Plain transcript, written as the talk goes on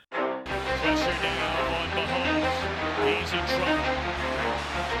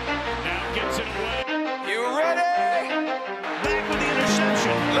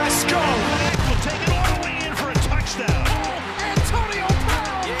go. Will take it all the way in for a touchdown. Oh, Antonio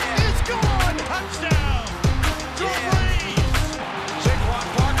Brown is gone. Touchdown. Drew Brees. Saquon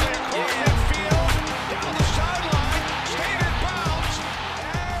Barkley across midfield, down the sideline, staying in bounds,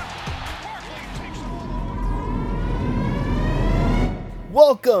 and Barkley takes the ball.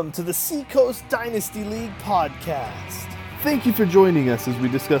 Welcome to the Seacoast Dynasty League podcast. Thank you for joining us as we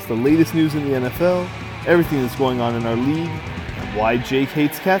discuss the latest news in the NFL, everything that's going on in our league, and why Jake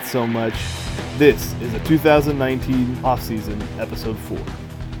hates cats so much. This is a 2019 offseason episode 4.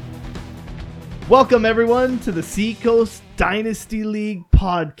 Welcome everyone to the Seacoast Dynasty League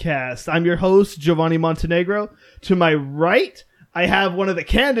podcast. I'm your host, Giovanni Montenegro. To my right, I have one of the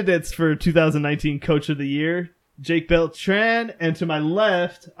candidates for 2019 Coach of the Year, Jake Beltran, and to my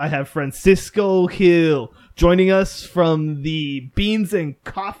left, I have Francisco Hill, joining us from the Beans and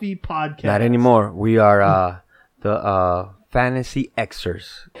Coffee podcast. Not anymore. We are the Fantasy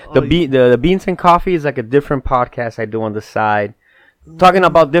Xers. The Beans and Coffee is like a different podcast I do on the side, talking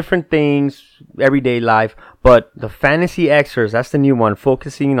about different things, everyday life. But the Fantasy Xers, that's the new one,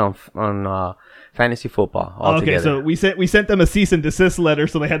 focusing on fantasy football altogether. Okay, so we sent them a cease and desist letter,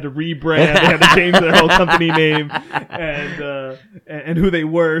 so they had to rebrand. They had to change their whole company name and who they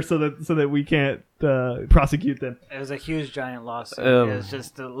were, so that we can't prosecute them. It was a huge, giant lawsuit. It was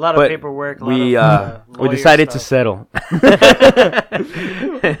just a lot of paperwork. We decided to settle.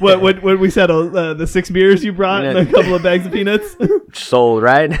 What we settle? The 6 beers you brought and a couple of bags of peanuts. Sold,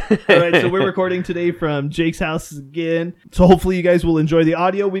 right? All right, so we're recording today from Jake's house again. So hopefully you guys will enjoy the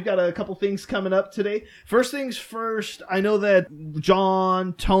audio. We've got a couple things coming up today. First things first, I know that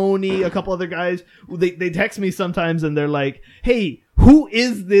John, Tony, a couple other guys, they text me sometimes and they're like, hey, who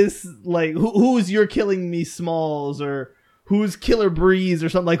is this? Like, who's your Killing Me Smalls, or who's Killer Breeze, or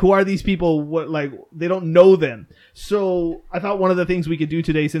something? Like, who are these people? What, like, they don't know them. So I thought one of the things we could do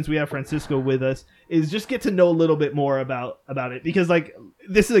today, since we have Francisco with us, is just get to know a little bit more about it. Because, like,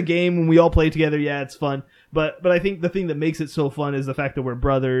 this is a game when we all play together. Yeah, it's fun. But I think the thing that makes it so fun is the fact that we're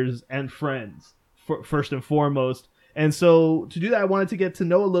brothers and friends, first and foremost. And so to do that, I wanted to get to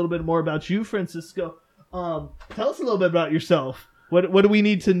know a little bit more about you, Francisco. Tell us a little bit about yourself. What do we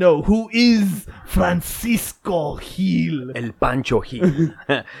need to know? Who is Francisco Hill? El Pancho Hill.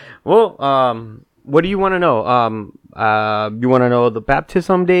 Well, what do you want to know? You want to know the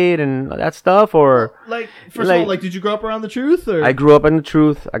baptism date and that stuff, or like first of all, like, did you grow up around the truth? Or I grew up in the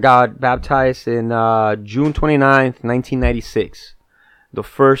truth. I got baptized in June 29th, 1996. The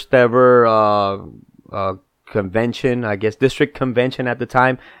first ever convention, I guess, district convention at the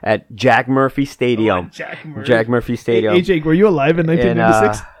time at Jack Murphy Stadium. Jack Murphy Stadium. Hey, Jake, were you alive in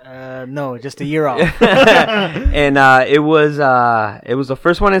 1996? No, just a year off. And it was the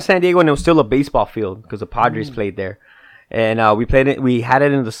first one in San Diego, and it was still a baseball field because the Padres played there. And we played it. We had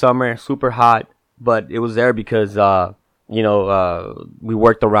it in the summer, super hot, but it was there because we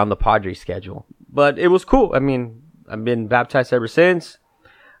worked around the Padres schedule. But it was cool. I mean, I've been baptized ever since.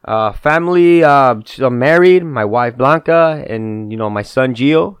 Family, I'm married, my wife Blanca, and my son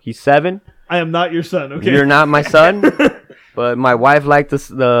Gio. He's 7. I am not your son. Okay, you're not my son. But my wife liked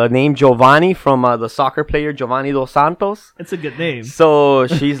the name Giovanni from the soccer player Giovanni Dos Santos. It's a good name. So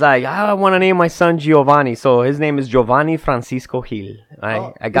she's like, I want to name my son Giovanni. So his name is Giovanni Francisco Hill.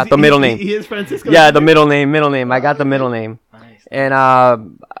 I got the middle name. He is Francisco? Yeah, the middle name. I got the middle name. Nice. And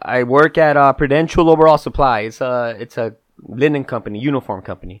I work at Prudential Overall Supply. It's a linen company, uniform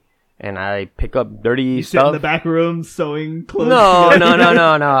company. And I pick up dirty stuff. Sit in the back room sewing clothes. No.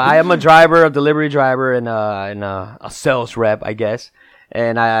 I am a driver, a delivery driver, and a sales rep, I guess.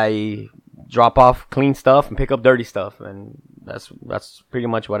 And I drop off clean stuff and pick up dirty stuff, and that's pretty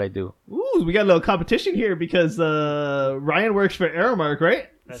much what I do. Ooh, we got a little competition here because Ryan works for Aramark, right?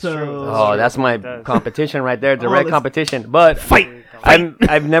 That's true. That's my competition right there, direct competition. But fight.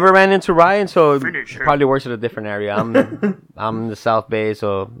 I've never ran into Ryan, so probably works at a different area. I'm in the South Bay,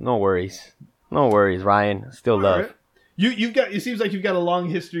 so no worries, Ryan. Still love. Right. It seems like you've got a long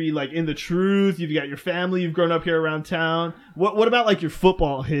history, like, in the truth. You've got your family. You've grown up here around town. What about, like, your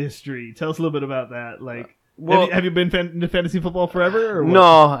football history? Tell us a little bit about that. Like, have you been into fantasy football forever? Or what?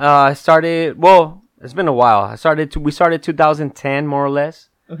 No, I started. Well, it's been a while. We started 2010, more or less.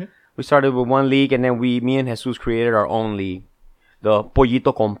 Okay. We started with one league, and then me and Jesus created our own league, the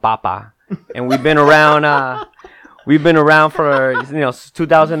Pollito con Papa, and we've been around. We've been around for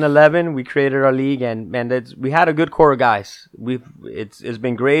 2011. We created our league, and we had a good core of guys. It's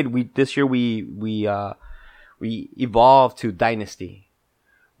been great. This year we evolved to Dynasty.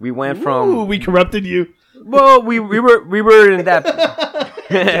 We went from we corrupted you. Well, we were in that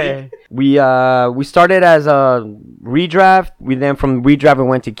We started as a redraft. We then from redraft we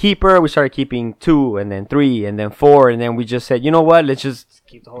went to keeper. We started keeping 2 and then 3 and then 4 and then we just said, you know what? Let's just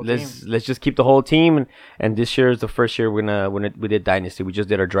keep the whole team. Let's just keep the whole team. And this year is the first year we did dynasty. We just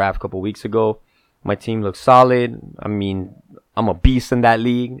did our draft a couple weeks ago. My team looks solid. I mean, I'm a beast in that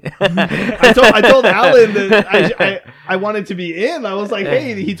league. I told Alan that I wanted to be in. I was like,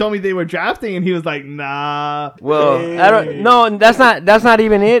 hey, he told me they were drafting, and he was like, nah. Well, I don't. No, that's not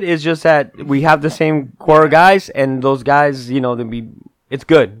even it. It's just that we have the same core guys, and those guys, you know, it's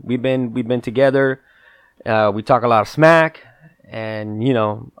good. We've been together. We talk a lot of smack, and you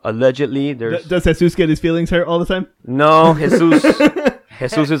know, allegedly there's. Does Jesus get his feelings hurt all the time? No,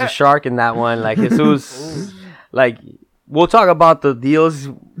 Jesus is a shark in that one. Like Jesus, like we'll talk about the deals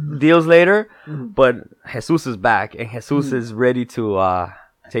later, but Jesus is back and Jesus is ready to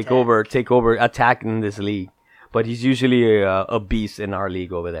take over, attack in this league. But he's usually a beast in our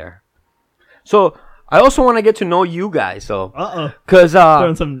league over there. So I also want to get to know you guys. So, cause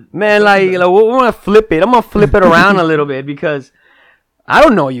man, like we want to flip it. I'm gonna flip it around a little bit because I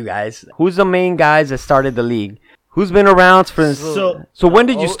don't know you guys. Who's the main guys that started the league? Who's been around for so when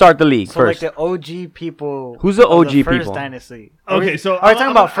did you start the league first? Like the OG people. Who's the OG people? First Dynasty. Okay, so are we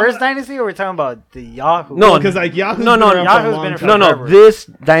talking about First Dynasty or are we talking about the Yahoo? No, because like Yahoo's been around for a long time. This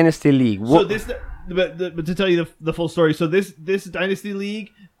Dynasty League. So this, but to tell you the full story, so this Dynasty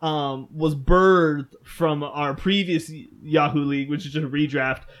League was birthed from our previous Yahoo League, which is just a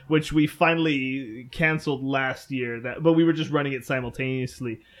redraft, which we finally canceled last year. But we were just running it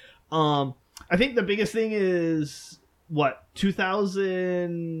simultaneously. I think the biggest thing is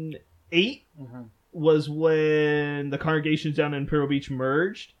 2008 was when the congregations down in Imperial Beach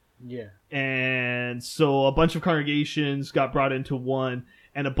merged. Yeah. And so a bunch of congregations got brought into one,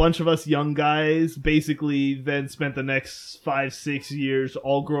 and a bunch of us young guys basically then spent the next 5-6 years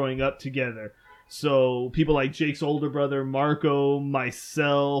all growing up together. So people like Jake's older brother, Marco,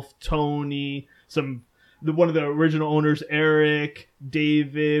 myself, Tony, one of the original owners, Eric,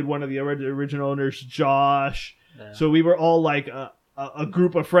 David, one of the original owners, Josh. Yeah. So we were all like a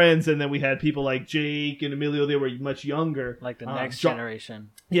group of friends, and then we had people like Jake and Emilio. They were much younger. Like the next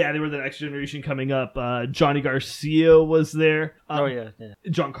generation. Yeah, they were the next generation coming up. Johnny Garcia was there.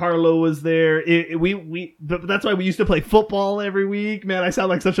 Giancarlo was there. But that's why we used to play football every week. Man, I sound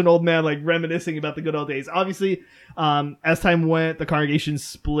like such an old man, like reminiscing about the good old days. Obviously, as time went, the congregation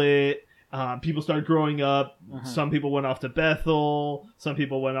split. People started growing up. Some people went off to Bethel. Some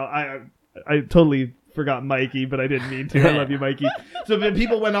people went off. I totally forgot Mikey, but I didn't mean to. I love you, Mikey. So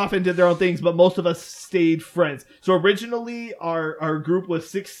people went off and did their own things, but most of us stayed friends. So originally, our group was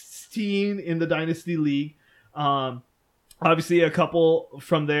 16 in the Dynasty League. Obviously, a couple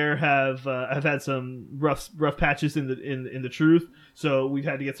from there have had some rough patches in the truth. So we've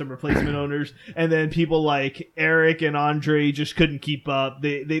had to get some replacement owners, and then people like Eric and Andre just couldn't keep up.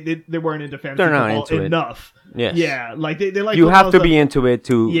 They weren't into fantasy football enough. Yes. Yeah, like they like. You have to be into it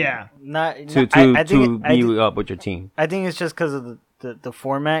to be up with your team. I think it's just because of the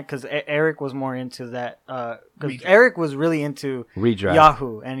format. Because Eric was more into that. Because Eric was really into redraft.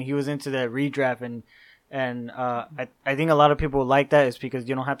 Yahoo, and he was into that redraft and I think a lot of people like that is because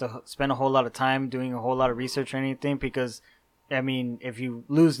you don't have to spend a whole lot of time doing a whole lot of research or anything. Because I mean, if you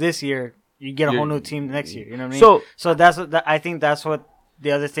lose this year, you get a whole new team next year. You know what I mean? So that's what I think. That's what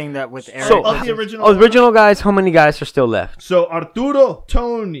the other thing that with Eric. So of the original guys, how many guys are still left? So Arturo,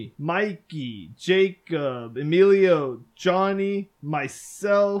 Tony, Mikey, Jacob, Emilio, Johnny,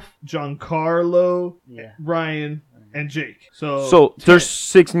 myself, Giancarlo, Ryan, and Jake. So there's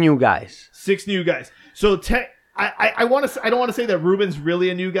 6 new guys. 6 new guys. So I don't want to say that Ruben's really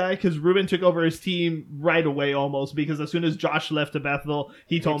a new guy, because Ruben took over his team right away almost, because as soon as Josh left to Bethel,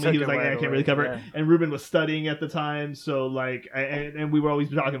 he told me, he was like, I can't really cover it. And Ruben was studying at the time, so like, and we were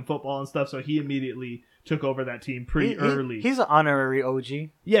always talking football and stuff, so he immediately took over that team pretty early. He's an honorary OG.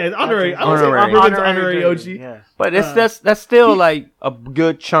 Yeah, honorary. I would say Ruben's honorary OG. Yeah. But that's still like a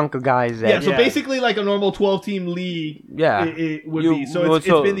good chunk of guys. So basically like a normal 12-team league. Yeah, it would be. So it's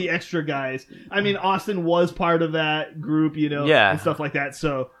been the extra guys. I mean, Austin was part of that group, you know, and stuff like that.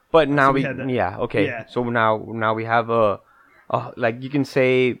 So, but now we So now we have a like you can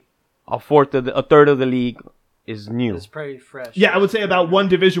say a third of the league is new. It's pretty fresh. Yeah, I would say about 1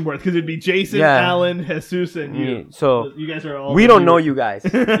 division worth, because it'd be Jason, Alan, Jesus, and you. Yeah. So you guys are all. We don't know you guys.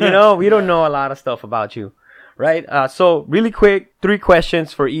 You know, we don't know a lot of stuff about you, right? So really quick, 3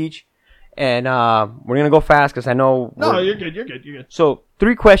 questions for each, and we're gonna go fast because I know. No, you're good. You're good. So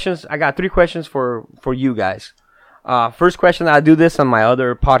 3 questions. I got 3 questions for you guys. First question. I do this on my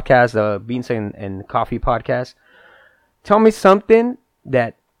other podcast, the Beans and Coffee podcast. Tell me something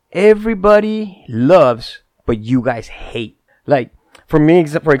that everybody loves but you guys hate? Like for me,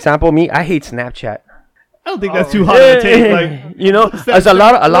 for example, I hate Snapchat. I don't think that's too hot of a take. Like, you know, there's a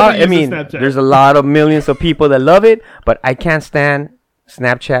lot. I mean, Snapchat. there's a lot of millions of people that love it, but I can't stand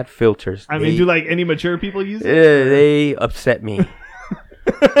Snapchat filters. I mean, do like any mature people use it? They upset me.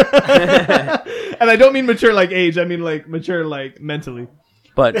 And I don't mean mature like age. I mean like mature like mentally.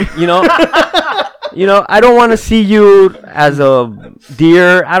 But you know, I don't want to see you as a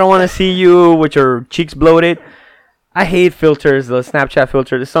deer. I don't want to see you with your cheeks bloated. I hate filters. The Snapchat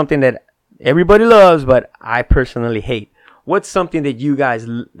filter is something that everybody loves, but I personally hate. What's something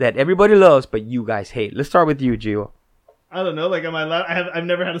that everybody loves, but you guys hate? Let's start with you, Gio. I don't know. Like, am I allowed? I've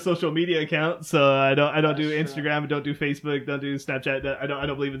never had a social media account, so I don't do Instagram, don't do Facebook, don't do Snapchat. I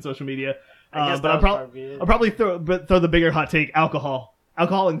don't believe in social media. But I'll probably throw the bigger hot take: alcohol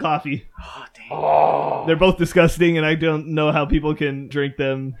and coffee. Oh, damn. They're both disgusting, and I don't know how people can drink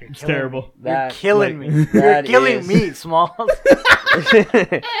them. It's terrible. You're killing me. You're killing me, Smalls.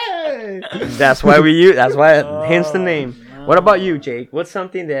 That's why hence the name. No. What about you, Jake? What's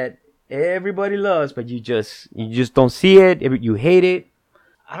something that everybody loves, but you just don't see it, you hate it?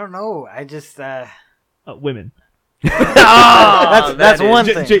 I don't know. I just women. That's one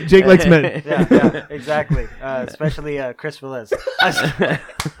thing. Jake likes men. Yeah, exactly. Especially Chris Velez.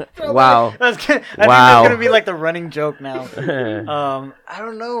 Wow. I think that's gonna be like the running joke now. I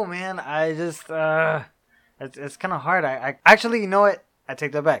don't know, man. I just it's kind of hard. I actually, you know what? I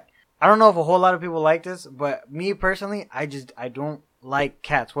take that back. I don't know if a whole lot of people like this, but me personally, I don't like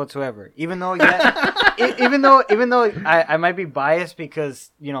cats whatsoever. Even though even though I might be biased because,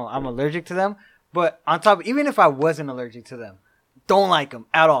 you know, I'm allergic to them. But on top, even if I wasn't allergic to them, don't like them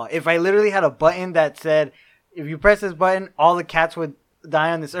at all. If I literally had a button that said, if you press this button, all the cats would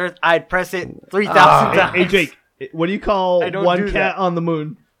die on this earth, I'd press it 3,000 times. Hey, Jake, what do you call one cat on the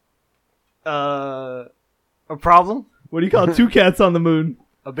moon? A problem? What do you call two cats on the moon?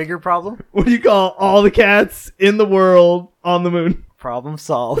 A bigger problem? What do you call all the cats in the world on the moon? Problem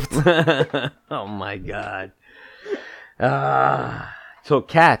solved. Oh my god. So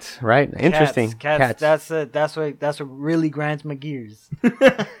cats, right? Interesting. Cats. That's what really grinds my gears.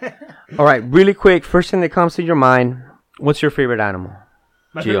 All right, really quick. First thing that comes to your mind. What's your favorite animal?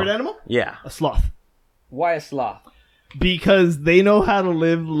 My favorite animal? Yeah. A sloth. Why a sloth? Because they know how to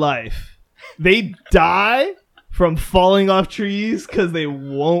live life. They die from falling off trees because they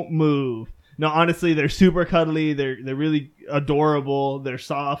won't move. No, honestly, they're super cuddly. They're really adorable. They're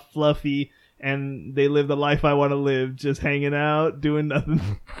soft, fluffy. And they live the life I want to live, just hanging out, doing nothing.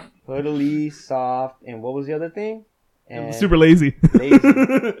 Cuddly, soft, and what was the other thing? And super lazy.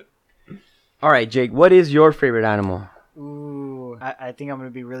 All right, Jake, what is your favorite animal? Ooh, I think I'm going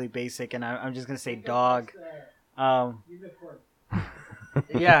to be really basic, and I'm just going to say dog. Yeah,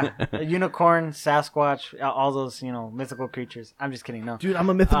 a unicorn, Sasquatch, all those, you know, mythical creatures. I'm just kidding, no. Dude, I'm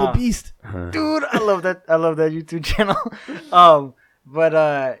a mythical beast. Dude, I love that YouTube channel.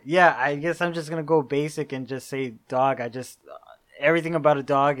 But yeah, I guess I'm just gonna go basic and just say dog. Everything about a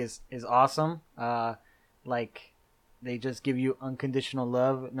dog is awesome. Like they just give you unconditional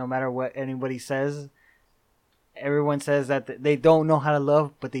love, no matter what anybody says. Everyone says that they don't know how to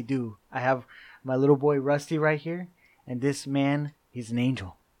love, but they do. I have my little boy Rusty right here, and this man, he's an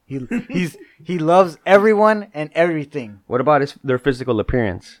angel. He loves everyone and everything. What about their physical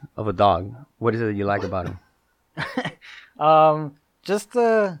appearance of a dog? What is it that you like about him?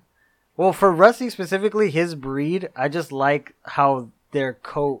 Well, for Rusty specifically, his breed, I just like how their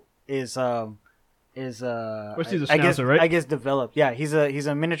coat is Rusty's a Schnauzer, right? I guess developed. Yeah, he's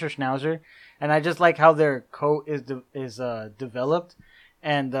a miniature Schnauzer, and I just like how their coat is developed,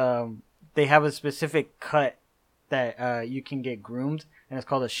 and they have a specific cut that you can get groomed, and it's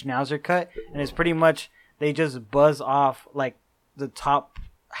called a Schnauzer cut, and it's pretty much they just buzz off like the top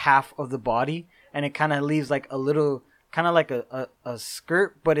half of the body, and it kind of leaves like a little. Kind of like a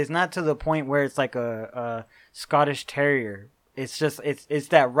skirt, but it's not to the point where it's like a Scottish Terrier. It's just it's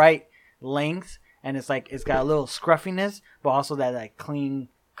that right length, and it's got a little scruffiness, but also that like clean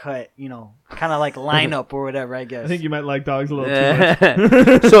cut, you know, kind of like lineup or whatever. I guess. I think you might like dogs a little too much.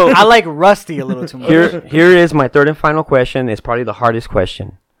 So I like Rusty a little too much. Here is my third and final question. It's probably the hardest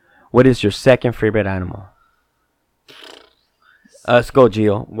question. What is your second favorite animal? Let's go,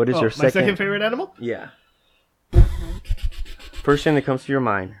 Gio. What is your second favorite animal? Yeah. First thing that comes to your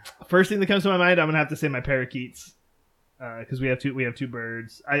mind. First thing that comes to my mind, I'm gonna have to say my parakeets, because we have two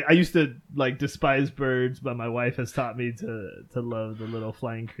birds. I used to like despise birds, but my wife has taught me to love the little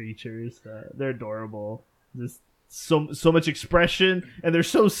flying creatures. They're adorable. Just so much expression, and they're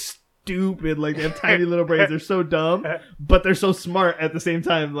so stupid stupid. Like they have tiny little brains. They're so dumb, but they're so smart at the same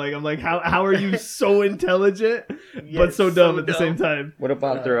time. Like I'm like, how are you so intelligent but so dumb at the same time? What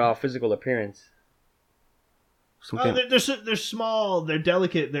about their physical appearance? They're small. They're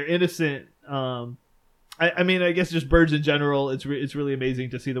delicate. They're innocent. I mean, I guess just birds in general. It's really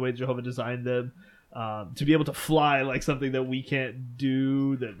amazing to see the way Jehovah designed them. To be able to fly like something that we can't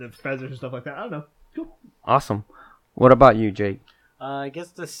do. The feathers and stuff like that. I don't know. Cool. Awesome. What about you, Jake? I guess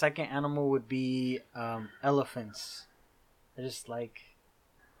the second animal would be elephants. I just like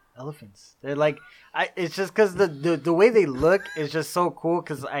elephants. They're like, it's just because the way they look is just so cool.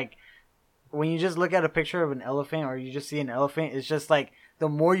 Because like when you just look at a picture of an elephant or you just see an elephant, it's just like the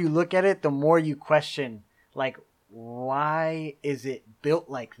more you look at it, the more you question like why is it built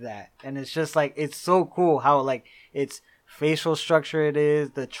like that? And it's just like it's so cool how like its facial structure it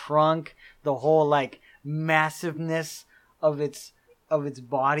is, the trunk, the whole like massiveness of its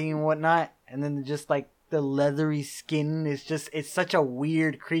body and whatnot, and then just like the leathery skin is just it's such a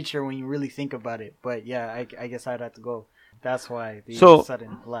weird creature when you really think about it. But yeah, I guess I'd have to go. That's why the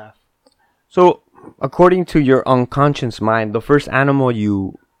sudden laugh. So according to your unconscious mind, the first animal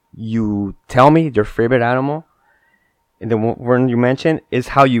you tell me your favorite animal, and the one you mentioned is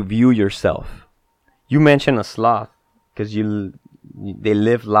how you view yourself. You mentioned a sloth because they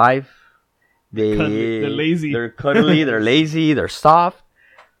live life. They're lazy. They're cuddly. They're lazy. They're soft.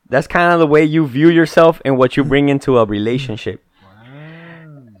 That's kind of the way you view yourself and what you bring into a relationship.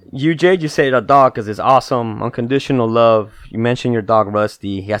 Wow. You, Jade, you say a dog because it's awesome, unconditional love. You mentioned your dog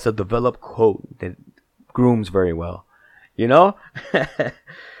Rusty. He has a developed coat that grooms very well. You know.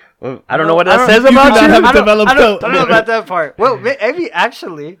 Well, I don't know what that says about you. Have a developed coat. I don't know about that part. Well, maybe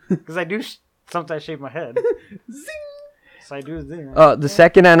actually, because I do sometimes shave my head. Zing. So I do zing. The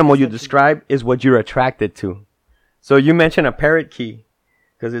second animal you describe is what you're attracted to. So you mentioned a parrot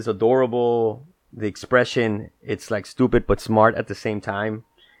because it's adorable. The expression, it's like stupid but smart at the same time.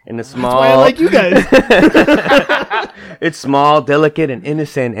 And it's small. That's why I like you guys. It's small, delicate, and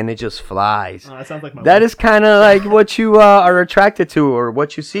innocent, and it just flies. Oh, that sounds like my That wife. is kind of like what you are attracted to or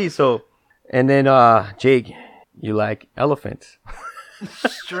what you see. So, and then Jake, you like elephants.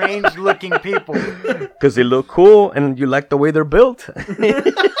 Strange looking people. Because they look cool and you like the way they're built.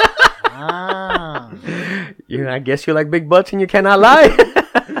 I guess you like big butts and you cannot lie.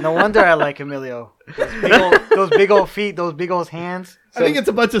 No wonder I like Emilio. Those big old feet, those big old hands. I think it's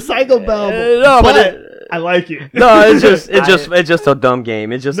a bunch of psychobabble. No, but I like you. No, it's just a dumb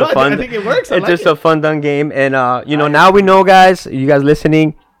game. It's just a fun. I think it works. It's just a fun dumb game, and now we know, guys. You guys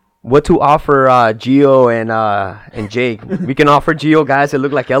listening, what to offer Gio and Jake. We can offer Gio guys that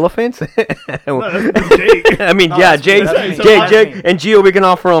look like elephants. No, that's Jake. I mean, Jake, and Gio. We can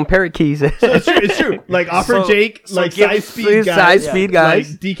offer them parrot keys. So it's true. Like offer Jake like size speed guys,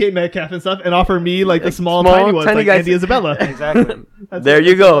 like DK Metcalf and stuff, and offer me like the small tiny ones, like guys. Andy Isabella. Exactly. There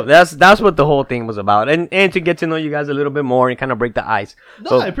you go. That's what the whole thing was about, and to get to know you guys a little bit more and kind of break the ice.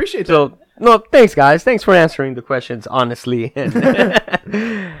 No, I appreciate that. No, thanks, guys. Thanks for answering the questions honestly.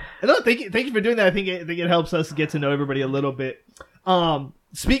 No, thank you for doing that. I think it helps us get to know everybody a little bit.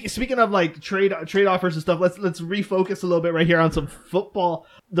 Speaking of like trade offers and stuff, let's refocus a little bit right here on some football.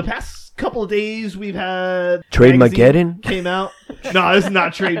 The past couple of days we've had Trade Mageddon came out. No, it's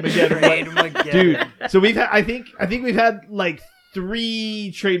not Trade Mageddon, dude. So we've had I think we've had like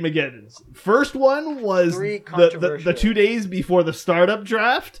 3 Trade Mageddons. First one was the 2 days before the startup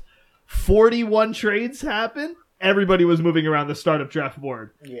draft. 41 trades happened. Everybody was moving around the startup draft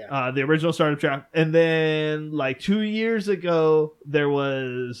board. Yeah. The original startup draft. And then like 2 years ago, there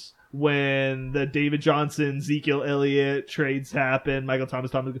was when the David Johnson, Ezekiel Elliott trades happened, Michael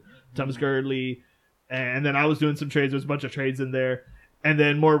Thomas Gurley. And then I was doing some trades. There's a bunch of trades in there. And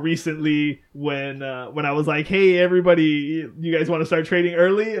then more recently, when I was like, "Hey, everybody, you guys want to start trading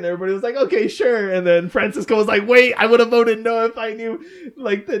early?" and everybody was like, "Okay, sure." And then Francisco was like, "Wait, I would have voted no if I knew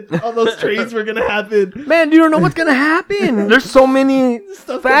like that all those trades were gonna happen." Man, you don't know what's gonna happen. There's so many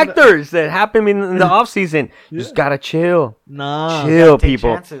factors that happen in the off season. You just gotta chill. Nah, chill,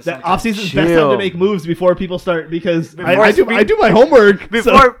 people. That off season is the best time to make moves before people start because I do my homework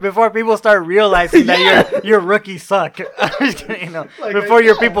before people start realizing that your rookies suck. I'm just kidding, before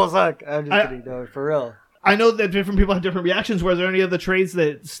your people suck. I'm just kidding, no, for real. I know that different people have different reactions. Was there any of the trades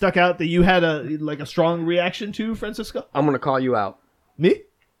that stuck out that you had a strong reaction to, Francisco? I'm gonna call you out. Me?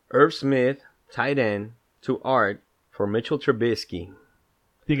 Irv Smith, tight end, to Art for Mitchell Trubisky.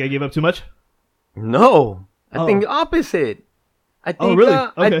 Think I gave up too much? No, I think the opposite. I think. Oh, really?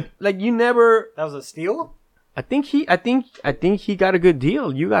 Okay. You never. That was a steal. I think he got a good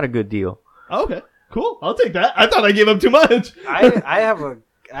deal. You got a good deal. Oh, okay. Cool. I'll take that. I thought I gave up too much. I have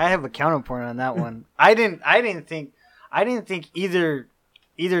have a counterpoint on that one. I didn't think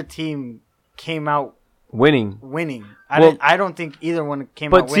either team came out winning. I don't think either one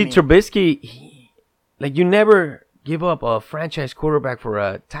came out winning. But see, Trubisky, like, you never give up a franchise quarterback for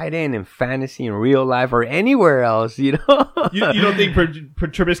a tight end in fantasy, in real life, or anywhere else, you know? You don't think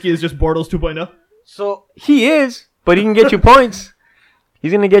Trubisky is just Bortles 2.0? So he is, but he can get you points.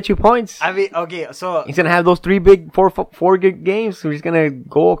 He's gonna get you points. I mean, okay, so he's gonna have those four good games. So he's gonna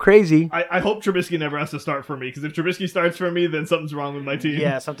go crazy. I hope Trubisky never has to start for me, because if Trubisky starts for me, then something's wrong with my team.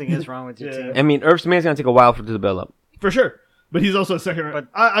 Yeah, something is wrong with your team. I mean, Irv Smith's gonna take a while to develop. For sure. But he's also a second. But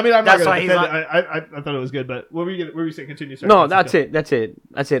I mean, I'm not that's going to why defend it. I thought it was good, but what were you saying? Continue. Sorry, No, that's it.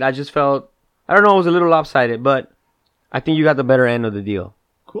 I just felt, I don't know, it was a little lopsided, but I think you got the better end of the deal.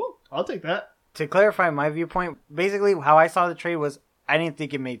 Cool. I'll take that. To clarify my viewpoint, basically how I saw the trade was I didn't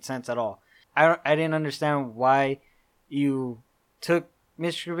think it made sense at all. I didn't understand why you took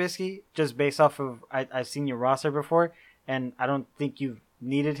Mitch Trubisky just based off of I've seen your roster before, and I don't think you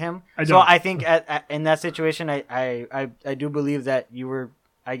needed him. So I think in that situation, I do believe that you were,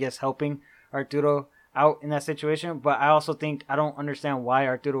 I guess, helping Arturo out in that situation. But I also think I don't understand why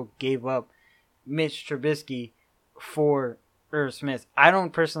Arturo gave up Mitch Trubisky for Irv Smith. I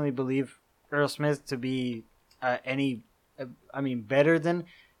don't personally believe Irv Smith to be better than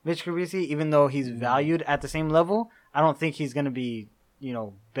Mitch Trubisky, even though he's valued at the same level. I don't think he's going to be,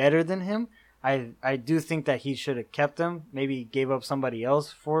 better than him. I do think that he should have kept him, maybe gave up somebody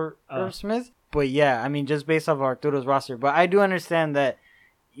else for Irv Smith. But yeah, I mean, just based off Arturo's roster. But I do understand that,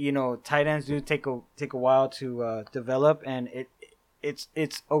 tight ends do take a while to develop, and it's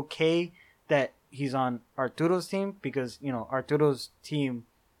okay that he's on Arturo's team, because, Arturo's team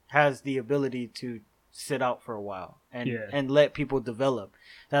has the ability to sit out for a while and let people develop.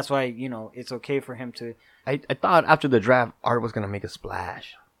 That's why, it's okay for him to. I thought after the draft, Art was going to make a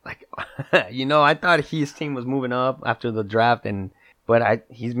splash. Like, I thought his team was moving up after the draft, but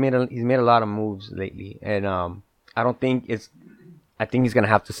he's made a lot of moves lately, and I think he's gonna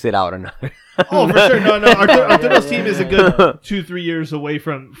have to sit out another. Oh, for sure. No. Arturo's team is a good 2-3 years away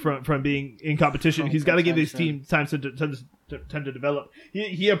from being in competition. He's got to give his team time to develop.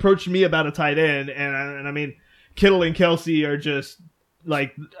 He approached me about a tight end, and I mean, Kittle and Kelsey are just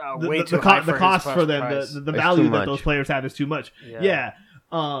like the cost for them, the value that those players have is too much. Yeah.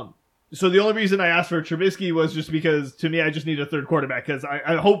 So the only reason I asked for Trubisky was just because, to me, I just need a third quarterback, because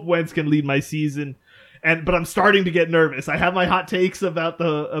I hope Wentz can lead my season. But I'm starting to get nervous. I have my hot takes about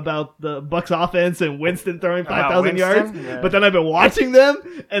the Bucs offense and Winston throwing 5,000 yards. Yeah. But then I've been watching them,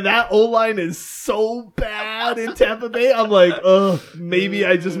 and that O-line is so bad in Tampa Bay. I'm like, maybe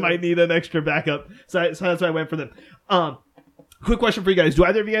I just might need an extra backup. So that's why I went for them. Quick question for you guys. Do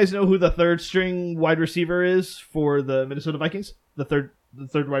either of you guys know who the third string wide receiver is for the Minnesota Vikings? The third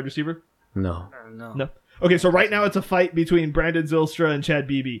wide receiver? No. Okay, so right now it's a fight between Brandon Zylstra and Chad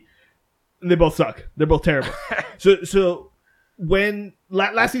Beebe. And they both suck. They're both terrible. So when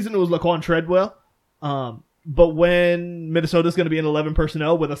last season it was Laquan Treadwell, but when Minnesota's going to be in 11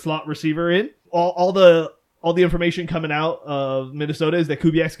 personnel with a slot receiver in, all the information coming out of Minnesota is that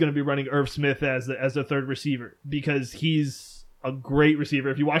Kubiak's going to be running Irv Smith as the third receiver, because he's a great receiver.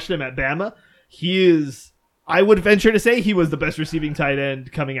 If you watched him at Bama, he is, I would venture to say, he was the best receiving tight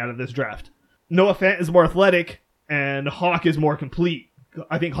end coming out of this draft. Noah Fant is more athletic, and Hawk is more complete.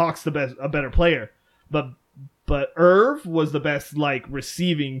 I think Hawk's a better player, but Irv was the best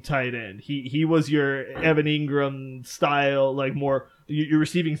receiving tight end. He was your Evan Ingram style, more your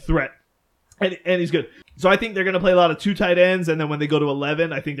receiving threat, and he's good. So I think they're gonna play a lot of two tight ends, and then when they go to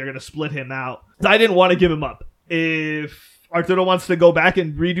 11, I think they're gonna split him out. I didn't want to give him up. If Arturo wants to go back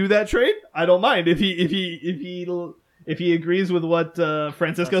and redo that trade, I don't mind. If he agrees with what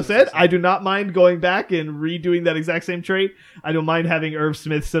Francisco said, I do not mind going back and redoing that exact same trade. I don't mind having Irv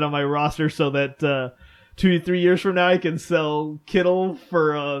Smith sit on my roster so that 2-3 years from now I can sell Kittle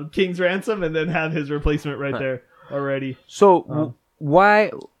for King's ransom and then have his replacement right there already. So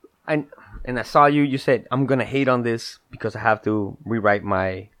why? And I saw you said, I'm going to hate on this because I have to rewrite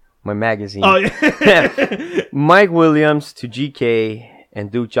my magazine. Oh, yeah. Mike Williams to GK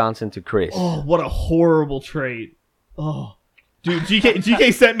and Duke Johnson to Chris. Oh, what a horrible trade. Oh, dude,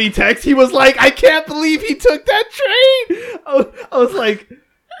 GK sent me text. He was like, I can't believe he took that trade. I was like,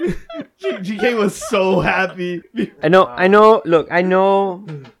 GK was so happy. I know. Look, I know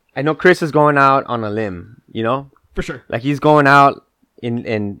Chris is going out on a limb, For sure. Like, he's going out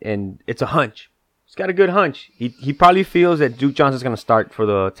and it's a hunch. He's got a good hunch. He probably feels that Duke Johnson's going to start for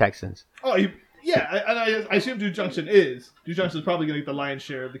the Texans. Oh, I assume Duke Johnson is. Duke Johnson's probably going to get the lion's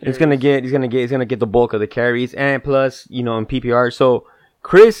share of the carries. He's gonna get the bulk of the carries, and plus, in PPR. So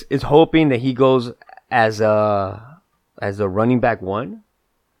Chris is hoping that he goes as a running back 1,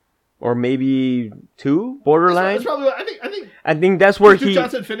 or maybe 2, borderline. That's probably. I think that's where Duke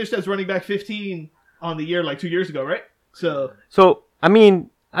Johnson finished as running back 15 on the year like 2 years ago, right? So I mean,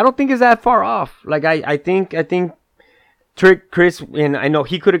 I don't think it's that far off. Like I think Chris, and I know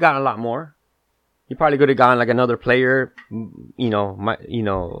he could have gotten a lot more. He probably could have gotten like another player,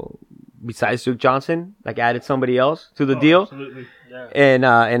 besides Duke Johnson, like added somebody else to the deal. Absolutely. Yeah.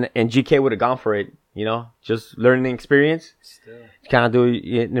 And GK would have gone for it, just learning experience. Still. Kind of do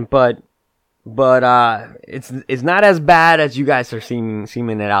it, but it's not as bad as you guys are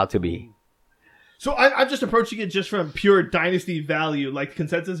seeming it out to be. So I'm just approaching it just from pure dynasty value, like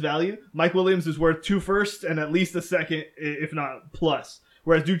consensus value. Mike Williams is worth 2 firsts and at least a second, if not plus.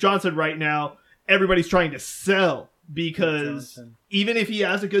 Whereas Duke Johnson right now, everybody's trying to sell because even if he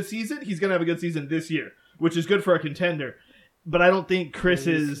has a good season, he's going to have a good season this year, which is good for a contender. But I don't think Chris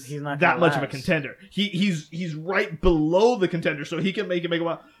is not that much of a last. contender. He's right below the contender, so he can make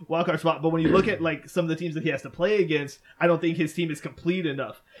a wild card spot. But when you look at like some of the teams that he has to play against, I don't think his team is complete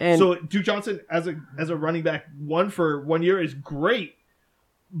enough. And- so Duke Johnson as a running back 1 for 1 year is great.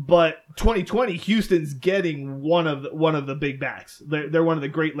 But 2020, Houston's getting one of the big backs. They're one of the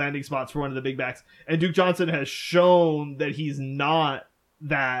great landing spots for one of the big backs. And Duke Johnson has shown that he's not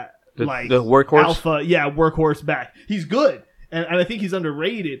that The alpha, workhorse? workhorse back. He's good. And I think he's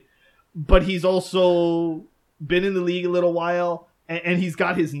underrated, but he's also been in the league a little while, and he's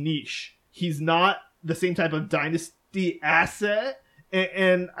got his niche. He's not the same type of dynasty asset.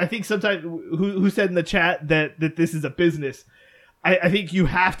 And I think sometimes, who said in the chat that this is a business? I think you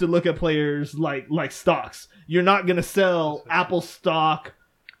have to look at players like stocks. You're not going to sell Apple stock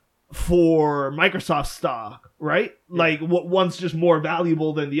for Microsoft stock, right? Like one's just more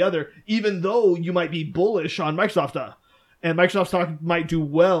valuable than the other, even though you might be bullish on Microsoft stock. And Microsoft stock might do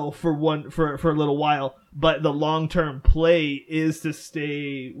well for a little while, but the long-term play is to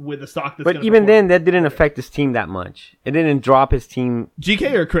stay with the stock that's But even then, that didn't affect his team that much. It didn't drop his team.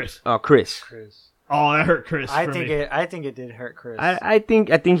 GK or Chris? Chris. Oh, that hurt Chris. I for think me. it did hurt Chris. I think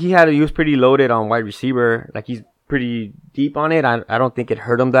he was pretty loaded on wide receiver. Like he's pretty deep on it. I don't think it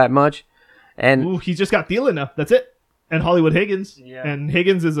hurt him that much. And Ooh, he's just got Thielen now. That's it. And Hollywood Higgins. Yeah. And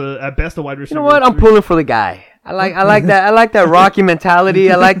Higgins is at best a wide receiver. you know what? I'm pulling for the guy. I like that. I like that Rocky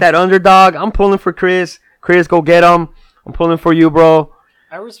mentality. I like that underdog. I'm pulling for Chris. Chris, go get him. I'm pulling for you, bro.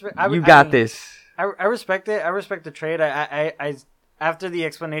 I respect. You got this. I respect it. I respect the trade. I after the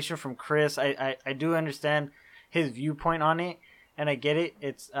explanation from Chris, I do understand his viewpoint on it, and I get it.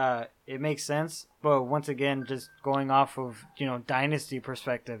 It makes sense. But once again, just going off of dynasty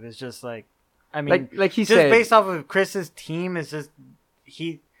perspective, it's just like, I mean, like he just said, based off of Chris's team, is just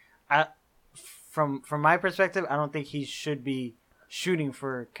from my perspective, I don't think he should be shooting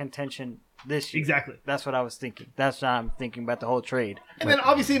for contention this year. Exactly. That's what I was thinking. That's what I'm thinking about the whole trade. And then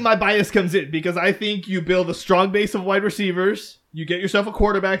obviously my bias comes in because I think you build a strong base of wide receivers, you get yourself a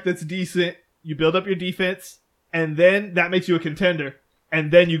quarterback that's decent, you build up your defense, and then that makes you a contender.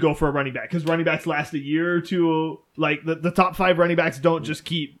 And then you go for a running back because running backs last a year or two. Like the top 5 running backs don't just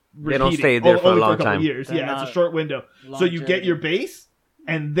keep repeating. They don't stay there for a only long couple time. years. They're Yeah, it's a not short window. So you get your base,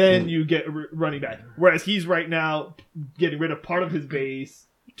 and then you get running back. Whereas he's right now getting rid of part of his base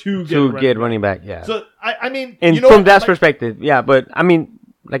to get running back. Yeah. So I mean, and you know from what? that perspective, yeah. But I mean,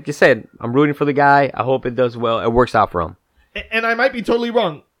 like you said, I'm rooting for the guy. I hope it does well. It works out for him. And I might be totally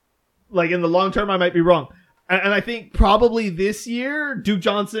wrong. Like in the long term, I might be wrong. And I think probably this year, Duke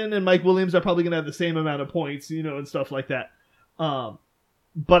Johnson and Mike Williams are probably going to have the same amount of points, and stuff like that.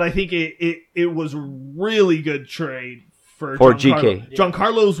 But I think it was a really good trade for GK.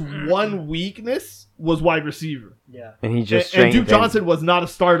 Giancarlo's one weakness was wide receiver. Yeah. And he just And Duke strengthened. Johnson was not a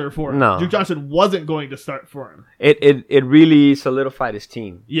starter for him. No. Duke Johnson wasn't going to start for him. It really solidified his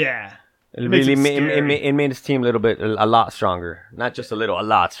team. Yeah. It makes really it scary. it made his team a lot stronger. Not just a little, a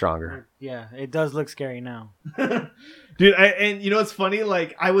lot stronger. Yeah, it does look scary now. Dude, and you know what's funny?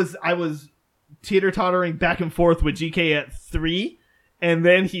 Like I was teeter-tottering back and forth with GK at 3, and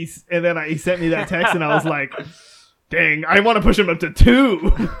then he sent me that text, and I was like, "Dang, I want to push him up to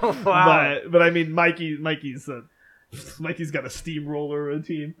 2." Wow. But I mean, Mikey's got a steamroller of a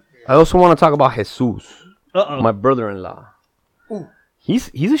team. I also want to talk about Jesus, Uh-oh. my brother-in-law.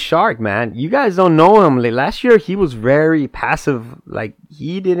 He's a shark, man. You guys don't know him. Like, last year, he was very passive. Like,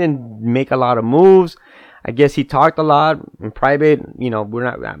 he didn't make a lot of moves. I guess he talked a lot in private.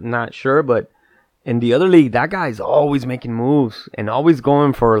 I'm not sure. But in the other league, that guy's always making moves and always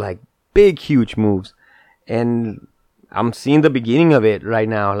going for, like, big, huge moves. And I'm seeing the beginning of it right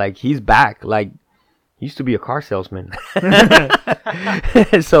now. Like, he's back. Like, He used to be a car salesman.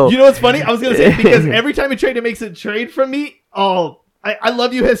 So You know what's funny? I was gonna say because every time a trader makes a trade from me, I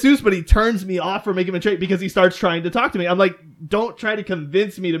love you, Jesus, but he turns me off for making a trade because he starts trying to talk to me. I'm like, don't try to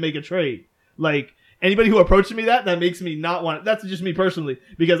convince me to make a trade. Like anybody who approaches me that makes me not want it. That's just me personally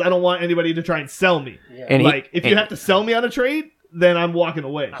because I don't want anybody to try and sell me. Yeah. And like if you have to sell me on a trade, then I'm walking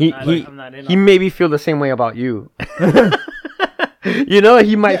away. I'm not in he on maybe feel the same way about you. You know,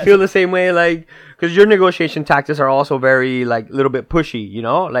 he might feel the same way, like, because your negotiation tactics are also very, like, a little bit pushy, you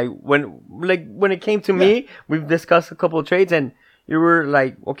know? Like, when it came to me, we've discussed a couple of trades, and you were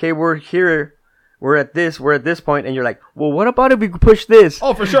like, okay, we're here, we're at this point, and you're like, well, what about if we push this?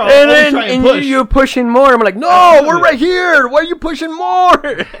 Oh, for sure. And I'll then try and and push. you're pushing more. I'm like, no, Absolutely. we're right here. Why are you pushing more?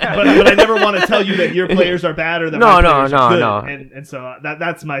 but I never want to tell you that your players are bad or that No, my no, players no, are good. no. And so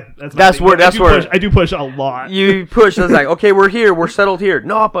that's my That's thing. where- that's where- I do push a lot. You push. It's like, okay, we're here. We're settled here.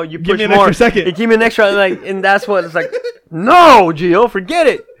 No, but you push Give me an more. extra second. You give me an extra, like, and that's what it's like. No, Gio, forget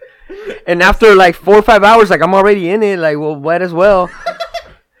it. And after like 4 or 5 hours, like I'm already in it. Like, well, might as well.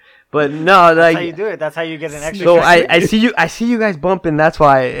 But no, That's how you like, do it. That's how you get an extra. so check. I see you guys bumping. That's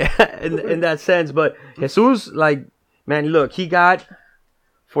why, in that sense. But Jesus, like, man, look, he got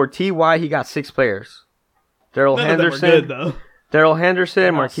for TY, he got 6 players. Daryl None of them were Henderson, good though. Daryl Henderson,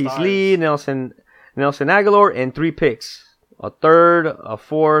 They're not Marquise stars. Lee, Nelson Aguilar, and 3 picks. A third, a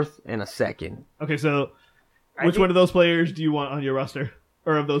fourth, and a second. Okay, so I which think- one of those players do you want on your roster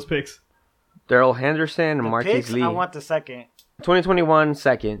or of those picks? Daryl Henderson and The Marquise picks, Lee. I want the second. 2021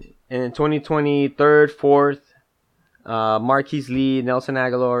 second. And in 2020 third, fourth, Marquise Lee, Nelson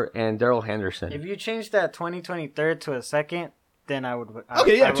Aguilar, and Daryl Henderson. If you change that 2023 to a second, then I would.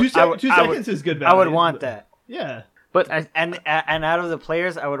 Okay, yeah, 2 seconds is good value. I would want that. Yeah. But And out of the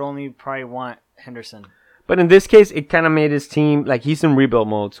players, I would only probably want Henderson. but in this case, it kind of made his team, like, he's in rebuild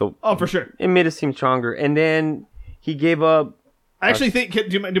mode, so Oh, for sure. it made his team stronger. And then he gave up. I actually think. Do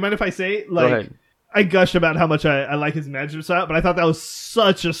you mind if I say Go like ahead. I gushed about how much I like his management style, but I thought that was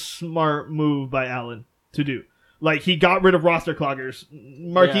such a smart move by Allen to do. Like he got rid of roster cloggers,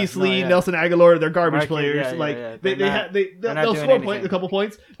 Marquise Yeah, no, Lee, yeah. Nelson Aguilar. They're garbage Marquise, players. yeah, like yeah. they They're not- they're not they'll doing score anything. a couple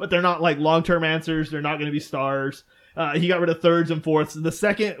points, but they're not like long term answers. They're not going to be stars. He got rid of thirds and fourths. The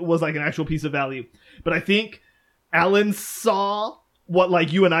second was like an actual piece of value, but I think Allen saw what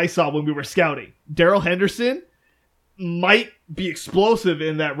like you and I saw when we were scouting. Daryl Henderson might be explosive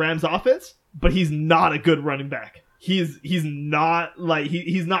in that Rams offense, but he's not a good running back. He's not like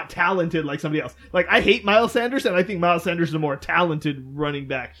he's not talented like somebody else. Like I hate Miles Sanders, and I think Miles Sanders is a more talented running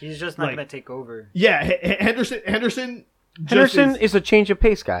back. He's just not Like- going to take over. Yeah, Henderson Henderson is a change of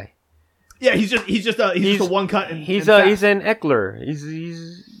pace guy. yeah, he's just a one cut and He's and he's fast. an Eckler.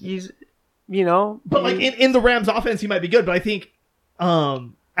 He's you know. But like in the Rams offense, he might be good. But I think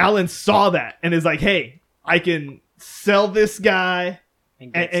Allen saw that and is like, hey, I can sell this guy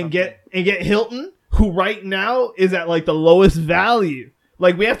and get Hilton, who right now is at like the lowest value.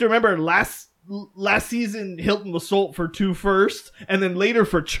 Like we have to remember last season Hilton was sold for 2 firsts, and then later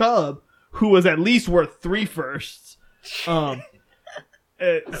for Chubb, who was at least worth 3 firsts. Sorry.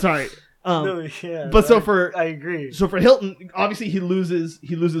 No, yeah, but so for I agree. So for Hilton, obviously he loses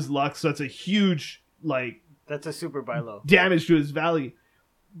luck, so it's a huge like That's a super buy low. damage to his value.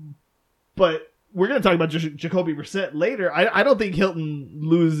 But we're going to talk about Jacoby Brissett later. I don't think Hilton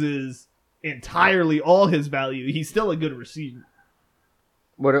loses entirely all his value. He's still a good receiver.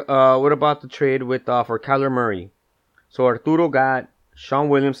 What about the trade with for Kyler Murray? So Arturo got Sean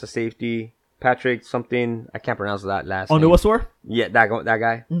Williams, a safety, Patrick something, I can't pronounce that last name. Onuasor? Yeah, that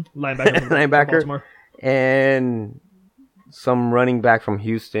guy. Linebacker. from Linebacker. Baltimore. And some running back from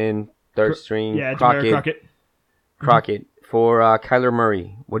Houston, third string, Yeah, Crockett. Crockett for Kyler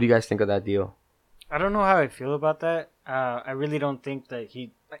Murray. What do you guys think of that deal? I don't know how I feel about that. I really don't think that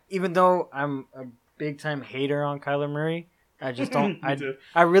even though I'm a big time hater on Kyler Murray, I just don't. Me too.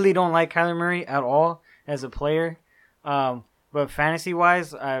 I really don't like Kyler Murray at all as a player. But fantasy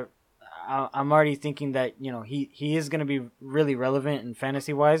wise, I'm already thinking that he is going to be really relevant in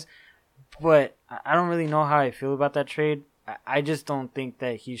fantasy wise. But I don't really know how I feel about that trade. I just don't think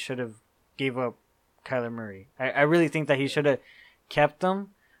that he should have gave up Kyler Murray. I really think that he should have kept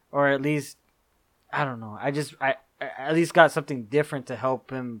him, or at least I don't know. I at least got something different to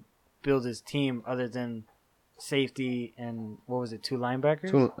help him build his team other than safety and what was it, 2 linebackers?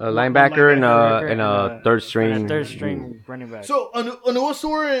 A linebacker and Linebacker a third and string. a third string running back. So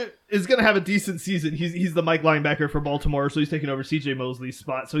Onuasor is going to have a decent season. He's the Mike linebacker for Baltimore, so he's taking over CJ Mosley's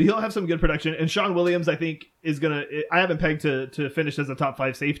spot. So he'll have some good production. And Sean Williams, I think, is going to... I haven't pegged to finish as a top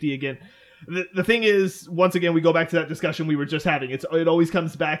 5 safety again. the thing is, once again, we go back to that discussion we were just having. It always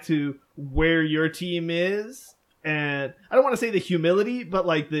comes back to where your team is, and I don't want to say the humility, but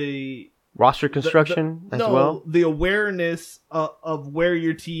like the Roster construction as well. the awareness of where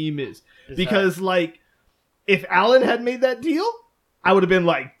your team is. Because like, if Allen had made that deal, I would have been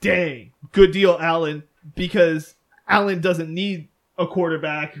like, dang, good deal, Allen, because Allen doesn't need a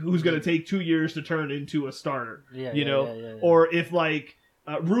quarterback who's going to take 2 years to turn into a starter. Yeah. Or if like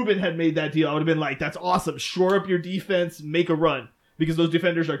Ruben had made that deal, I would have been like, that's awesome. Shore up your defense, make a run, because those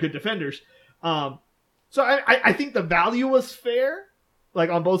defenders are good defenders. So I think the value was fair, like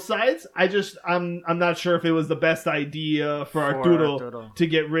on both sides. I'm not sure if it was the best idea for Arturo to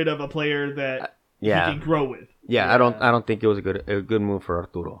get rid of a player that he can grow with. Yeah, I don't think it was a good move for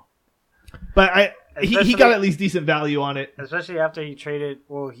Arturo. But he got at least decent value on it. Especially after he traded.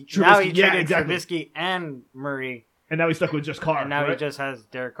 Well, he Trubisky, traded exactly. Trubisky and Murray, And now he's stuck with just Carr. and now right? he just has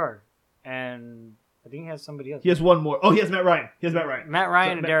Derek Carr, and I think he has somebody else. He has one more. Oh, he has Matt Ryan. Matt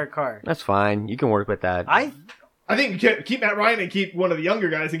Ryan and Derek Carr. That's fine. You can work with that. I think keep Matt Ryan and keep one of the younger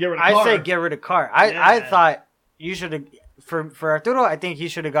guys and get rid of Carr. I say get rid of Carr. I thought you should have for Arturo. I think he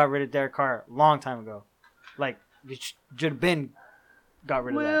should have got rid of Derek Carr a long time ago. Like it should have been got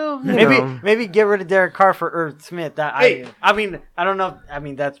rid of that. Maybe get rid of Derek Carr for Irv Smith. I mean I don't know. I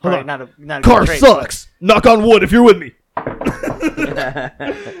mean that's probably not a Carr good trade, sucks. Knock on wood if you're with me.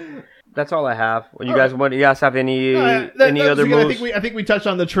 That's all I have. You guys have any other again, moves? I think we touched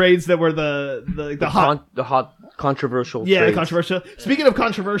on the trades that were the hot controversial. Yeah, trades. controversial. Speaking of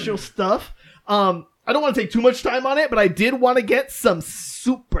controversial stuff, I don't want to take too much time on it, but I did want to get some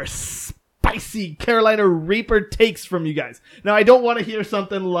super spicy Carolina Reaper takes from you guys. Now, I don't want to hear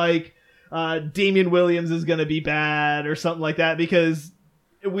something like Damian Williams is going to be bad or something like that, because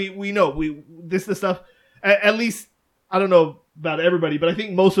we know this is the stuff. At least I don't know about everybody, but I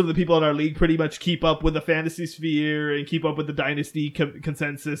think most of the people in our league pretty much keep up with the fantasy sphere and keep up with the dynasty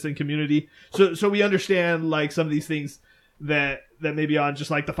consensus and community. So we understand like some of these things that maybe on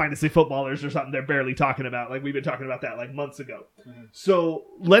just like the fantasy footballers or something they're barely talking about. Like we've been talking about that like months ago. Mm-hmm. So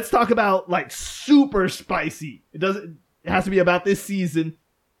let's talk about like super spicy. It has to be about this season.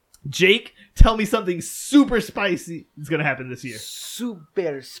 Jake, tell me something super spicy is going to happen this year.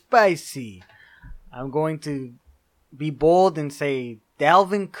 Super spicy. I'm going to be bold and say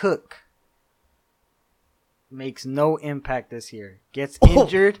Dalvin Cook makes no impact this year. Gets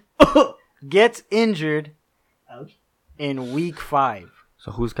injured. Gets injured. Ouch. In week 5.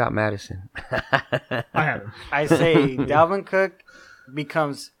 So who's got Madison? I have him. I say Dalvin Cook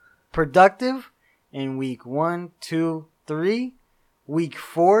becomes productive in week 1, 2, 3. Week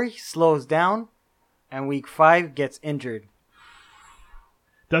 4 he slows down, and week 5 gets injured.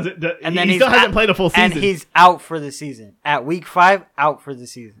 And then he still hasn't played a full season. And he's out for the season. At week 5, out for the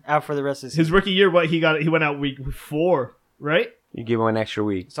season. Out for the rest of the season. His rookie year, he went out week 4, right? You give him an extra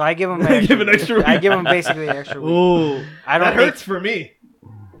week. So I give him an extra week. I give him basically an extra week. Ooh, that hurts for me.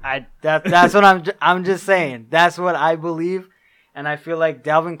 That's what I'm just saying. That's what I believe, and I feel like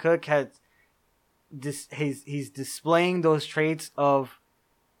Dalvin Cook he's displaying those traits of.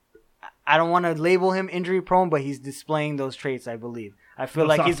 I don't want to label him injury prone, but he's displaying those traits. I believe. I feel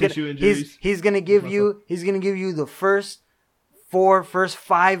like he's gonna give you the first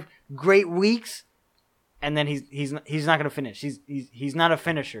 5 great weeks, and then he's not gonna finish. He's not a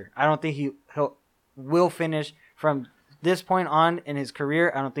finisher. I don't think he will finish from this point on in his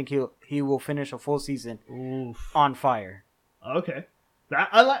career. I don't think he will finish a full season on fire. Okay,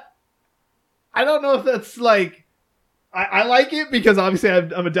 I don't know if that's like. I like it because obviously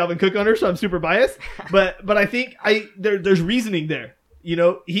I'm a Dalvin Cook owner, so I'm super biased. But I think there's reasoning there. You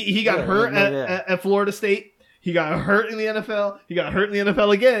know, he got hurt at Florida State. He got hurt in the NFL. He got hurt in the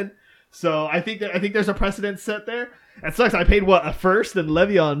NFL again. So I think there's a precedent set there. It sucks. I paid a first and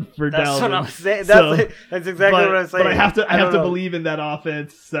Le'Veon for Dalvin. That's what I'm saying. That's exactly what I'm saying. But I have to believe in that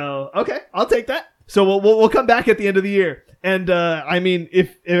offense. So okay, I'll take that. So we'll come back at the end of the year. And I mean,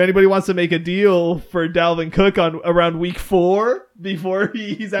 if anybody wants to make a deal for Dalvin Cook around week 4 before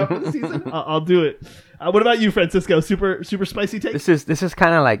he's out for the season, I'll do it. What about you, Francisco? Super spicy take. This is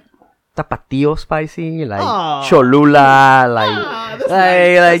kind of like Tapatio spicy, like Cholula,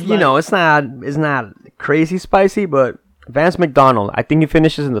 like you know, it's not crazy spicy, but Vance McDonald, I think he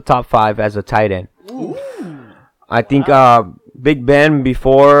finishes in the top 5 as a tight end. Ooh. I think Big Ben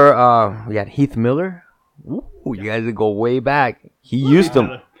before we had Heath Miller. Ooh, you guys go way back. He used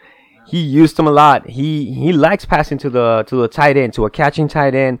him. He used him a lot. He likes passing to the tight end, to a catching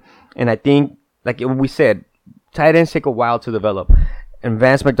tight end, and I think like we said, tight ends take a while to develop. And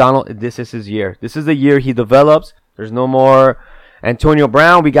Vance McDonald, this is his year. This is the year he develops. There's no more Antonio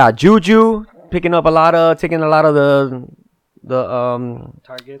Brown. We got Juju taking a lot of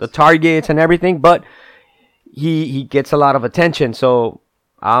the targets and everything, but he gets a lot of attention. So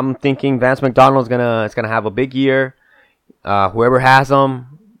I'm thinking Vance McDonald's gonna have a big year. Whoever has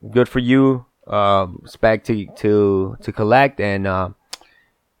him, good for you. Expect to collect and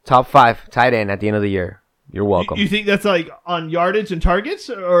top 5 tight end at the end of the year. You're welcome. You think that's like on yardage and targets,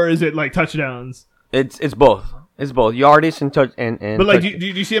 or is it like touchdowns? It's both. It's both yardage and touch and. But like, do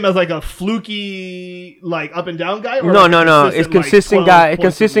you see him as like a fluky, like up and down guy? Or No, like no. It's consistent guy. A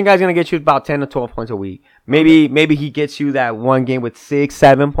consistent guy. guy's gonna get you about 10 to 12 points a week. Maybe he gets you that one game with 6,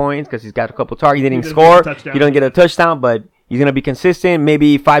 7 points because he's got a couple targets. He didn't score. He doesn't get a touchdown, but he's gonna be consistent.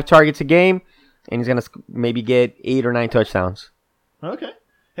 Maybe 5 targets a game, and he's gonna maybe get 8 or 9 touchdowns. Okay.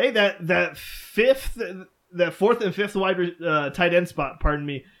 Hey, that fourth and fifth wide tight end spot. Pardon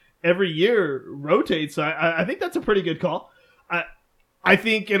me. Every year rotates. So I think that's a pretty good call. I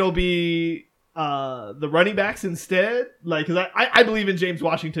think it'll be the running backs instead. Like, cause I believe in James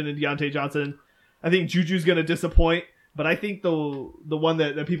Washington and Deontay Johnson. I think Juju's gonna disappoint, but I think the one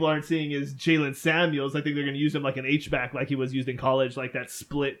that people aren't seeing is Jalen Samuels. I think they're gonna use him like an H-back, like he was used in college, like that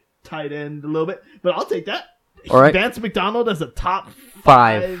split tight end a little bit. But I'll take that. All right. Vance McDonald as a top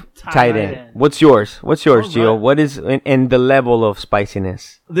 5 tight end. What's yours, Gio? Right. What is in the level of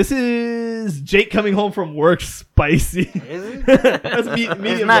spiciness? This is Jake coming home from work spicy. Is it? That's medium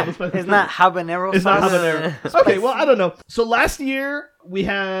It's level spicy. It's not habanero It's not sauce. habanero. Okay, well, I don't know. So last year, we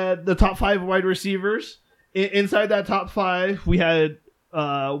had the top 5 wide receivers. Inside that top 5, we had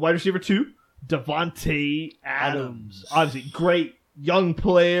wide receiver 2, Devontae Adams. Obviously, great young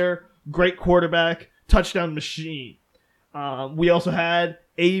player, great quarterback, touchdown machine. We also had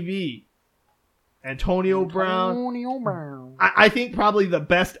AB, Antonio Brown. I think probably the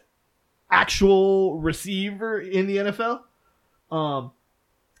best actual receiver in the NFL.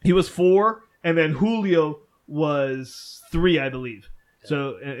 He was 4, and then Julio was 3, I believe.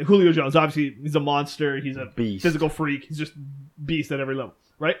 So Julio Jones, obviously, he's a monster. He's a beast, physical freak. He's just beast at every level,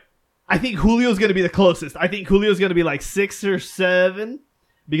 right? I think Julio's going to be the closest. I think Julio's going to be like 6 or 7.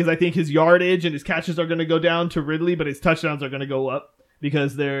 Because I think his yardage and his catches are going to go down to Ridley, but his touchdowns are going to go up.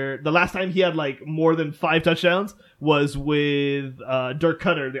 Because the last time he had like more than 5 touchdowns was with Dirk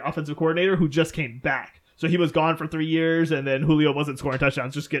Cutter, the offensive coordinator, who just came back. So he was gone for 3 years, and then Julio wasn't scoring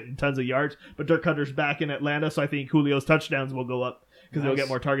touchdowns, just getting tons of yards. But Dirk Cutter's back in Atlanta, so I think Julio's touchdowns will go up because he'll get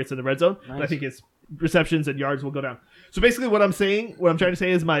more targets in the red zone. Nice. But I think his receptions and yards will go down. So basically what I'm trying to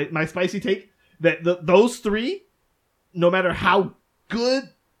say is my spicy take, that those 3, no matter how good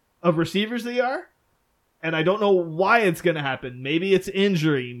of receivers they are, and I don't know why it's going to happen. Maybe it's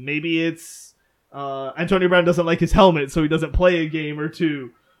injury. Maybe it's Antonio Brown doesn't like his helmet, so he doesn't play a game or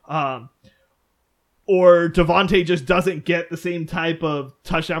 2. Or Devontae just doesn't get the same type of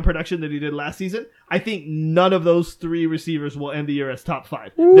touchdown production that he did last season. I think none of those 3 receivers will end the year as top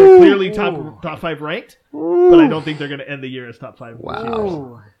 5. They're clearly top 5 ranked, but I don't think they're going to end the year as top 5. Wow.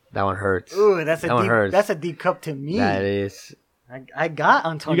 Ooh. That one hurts. Ooh, that's That one hurts. That's a deep cup to me. That is. I got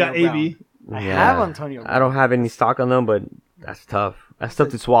Antonio You got Brown. AB. I have Antonio Brown. I don't have any stock on them, but that's tough. That's tough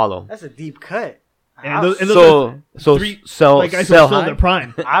to swallow. That's a deep cut. And those So are 3 sell like guys sell who are still in high. their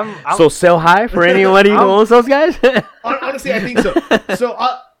prime. I'm So sell high for anybody who owns those guys. Honestly, I think so. So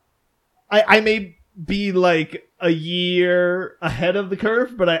I may be like a year ahead of the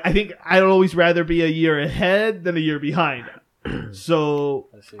curve, but I think I'd always rather be a year ahead than a year behind. So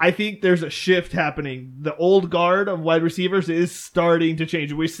I think there's a shift happening. The old guard of wide receivers is starting to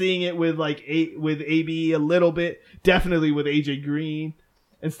change. We're seeing it with with AB a little bit, definitely with AJ Green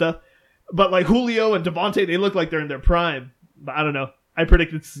and stuff. But like Julio and Devontae, they look like they're in their prime. But I don't know. I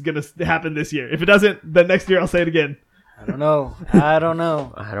predict it's gonna happen this year. If it doesn't, then next year I'll say it again. I don't know. I don't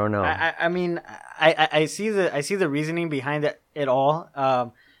know. I mean, I see the reasoning behind it all.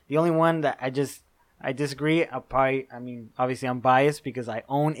 The only one that I disagree. Obviously I'm biased because I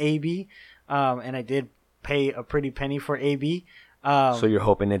own AB, and I did pay a pretty penny for AB. So you're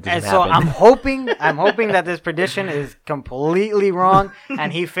hoping it doesn't and so happen. I'm hoping that this prediction is completely wrong,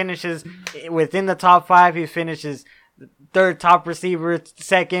 and he finishes within the top 5. He finishes third top receiver,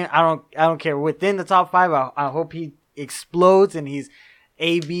 second. I don't care. Within the top 5, I hope he explodes and he's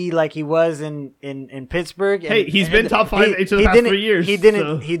AB like he was in Pittsburgh. Hey, he's been top 5 each of the past 3 years. He didn't.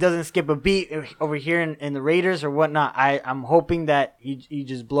 So. He doesn't skip a beat over here in the Raiders or whatnot. I'm hoping that he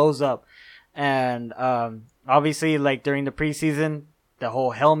just blows up, and obviously like during the preseason, the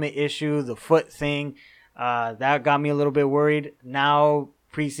whole helmet issue, the foot thing, that got me a little bit worried. Now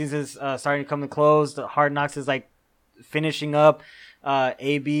preseason's starting to come to close. The Hard Knocks is like finishing up.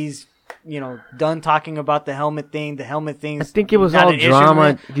 AB's done talking about the helmet thing. The helmet thing. I think it was all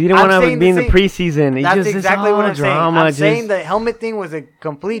drama. You didn't want to be in the preseason. That's exactly what I'm saying. I'm saying the helmet thing was a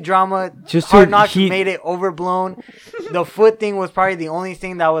complete drama. Hard Knocks made it overblown. The foot thing was probably the only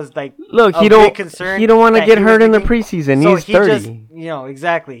thing that was like big concern. He don't want to get hurt in the preseason. So he's 30.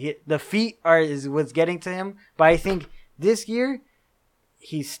 Exactly. The feet is what's getting to him. But I think this year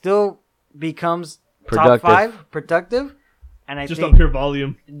he still becomes top 5 productive. And I just think, on pure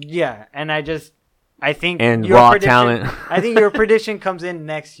volume. Yeah, and I think and your raw talent. I think your prediction comes in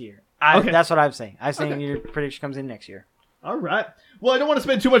next year. Okay. That's what I'm saying. I'm saying your prediction comes in next year. All right. Well, I don't want to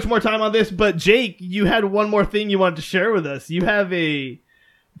spend too much more time on this, but Jake, you had one more thing you wanted to share with us. You have a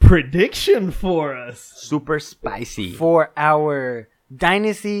prediction for us. Super spicy. For our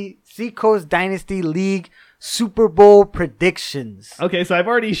Seacoast Dynasty League Super Bowl predictions. Okay, so I've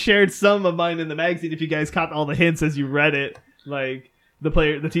already shared some of mine in the magazine if you guys caught all the hints as you read it. Like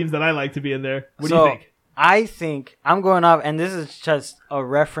the teams that I like to be in there. What do you think? I think I'm going off, and this is just a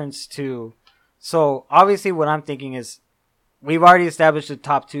reference to. So obviously, what I'm thinking is, we've already established the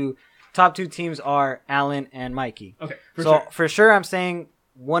top two. Top 2 teams are Allen and Mikey. Okay, for sure, I'm saying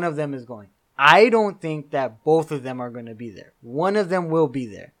one of them is going. I don't think that both of them are going to be there. One of them will be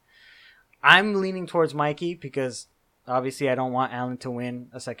there. I'm leaning towards Mikey because obviously I don't want Allen to win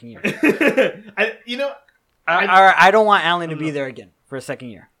a second year. I don't want Allen to be there again for a second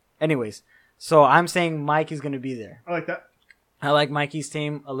year. Anyways, so I'm saying Mikey's going to be there. I like that. I like Mikey's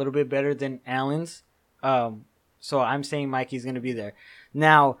team a little bit better than Allen's. So I'm saying Mikey's going to be there.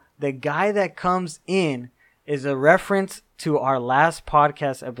 Now, the guy that comes in is a reference to our last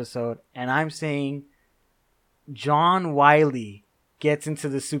podcast episode, and I'm saying John Wiley gets into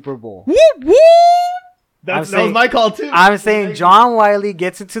the Super Bowl. That was my call too. I'm saying John Wiley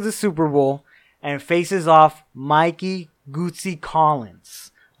gets into the Super Bowl and faces off Mikey Gootsy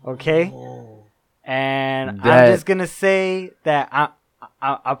Collins. Okay? And I'm just going to say that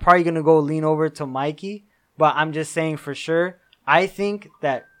I'm probably going to go lean over to Mikey, but I'm just saying for sure, I think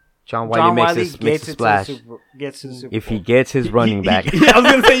that John Wiley makes a splash. Gets to the Super Bowl. If he gets his running back. I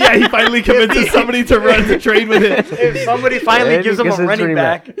was going to say, he finally convinces somebody to run to trade with him. If somebody finally gives him a running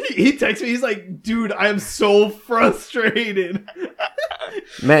back. He texts me, he's like, dude, I am so frustrated.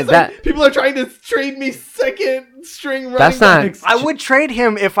 Man, people are trying to trade me second string running backs. I would trade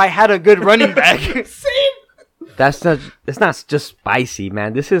him if I had a good running back. Same. It's not just spicy,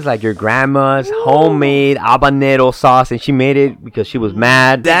 man. This is like your grandma's homemade habanero sauce, and she made it because she was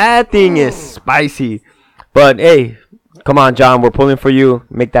mad. That thing is spicy. But hey, come on, John, we're pulling for you.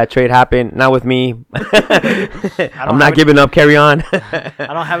 Make that trade happen. Not with me. I'm not giving up. Carry on. I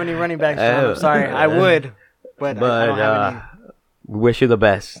don't have any running backs, John. I'm sorry. I would, but I don't have any. We wish you the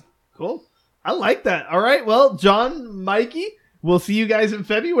best. Cool. I like that. All right. Well, John, Mikey, we'll see you guys in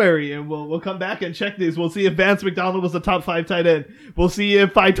February, and we'll come back and check these. We'll see if Vance McDonald was the top 5 tight end. We'll see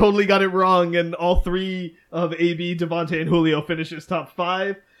if I totally got it wrong, and all 3 of AB, Devontae, and Julio finishes top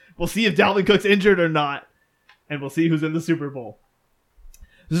 5. We'll see if Dalvin Cook's injured or not, and we'll see who's in the Super Bowl.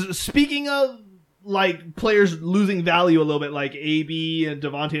 Speaking of like players losing value a little bit, like AB and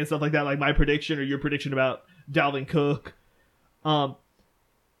Devontae and stuff like that, like my prediction or your prediction about Dalvin Cook,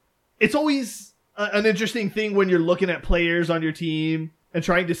 it's always an interesting thing when you're looking at players on your team and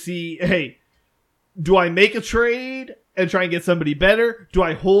trying to see, hey, do I make a trade and try and get somebody better? Do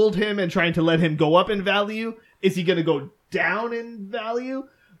I hold him and trying to let him go up in value? Is he going to go down in value?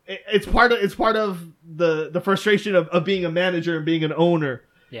 It's part of the frustration of being a manager and being an owner.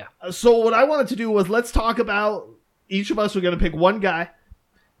 Yeah. So what I wanted to do was let's talk about, each of us are going to pick one guy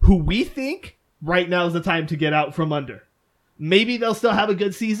who we think right now is the time to get out from under. Maybe they'll still have a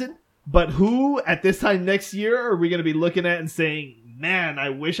good season, but who at this time next year are we going to be looking at and saying, man, I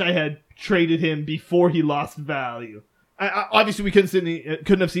wish I had traded him before he lost value? Obviously, we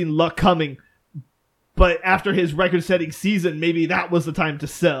couldn't have seen Luck coming, but after his record-setting season, maybe that was the time to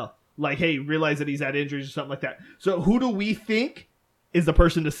sell. Like, hey, realize that he's had injuries or something like that. So who do we think is the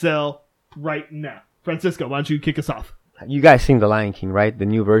person to sell right now? Francisco, why don't you kick us off? You guys seen The Lion King, right? The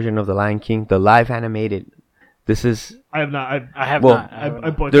new version of The Lion King, the live animated. This is. I have not. I have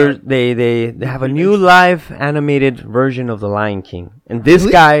not. They have a new live animated version of The Lion King, and this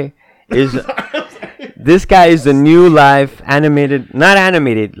guy is. This guy is the new live animated, not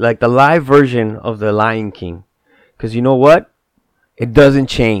animated, like the live version of The Lion King. Because you know what? It doesn't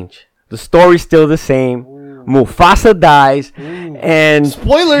change. The story's still the same. Mufasa dies. And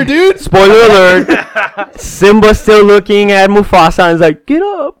spoiler, dude. Spoiler alert. Simba's still looking at Mufasa and is like, get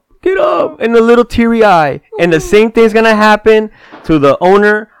up, and a little teary eye. And the same thing's going to happen to the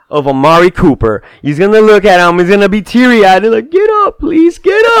owner of Amari Cooper. He's going to look at him. He's going to be teary-eyed and like, get up, please,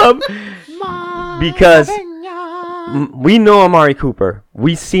 get up. up because we know Amari Cooper.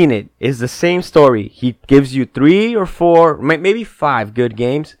 We've seen it. It's the same story. He gives you 3 or 4, maybe 5 good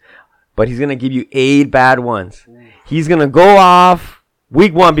games, but he's going to give you 8 bad ones. He's going to go off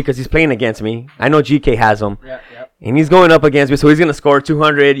week 1 because he's playing against me. I know GK has him. Yeah. And he's going up against me, so he's going to score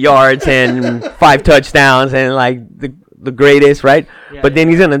 200 yards and 5 touchdowns and like the greatest, right? Yeah, but then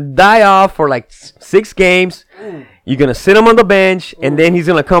he's going to die off for like 6 games. You're going to sit him on the bench, and then he's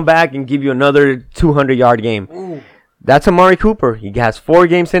going to come back and give you another 200-yard game. That's Amari Cooper. He has 4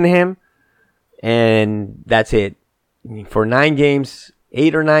 games in him, and that's it. For 9 games,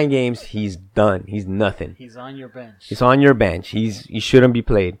 8 or 9 games, he's done. He's nothing. He's on your bench. He's on your bench. He shouldn't be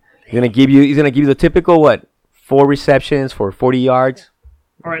played. He's gonna give you the typical 4 receptions for 40 yards.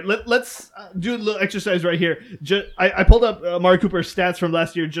 All right, let's do a little exercise right here. I pulled up Amari Cooper's stats from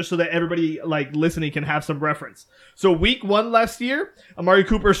last year just so that everybody listening can have some reference. So week 1 last year, Amari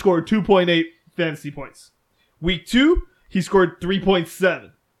Cooper scored 2.8 fantasy points. Week 2, he scored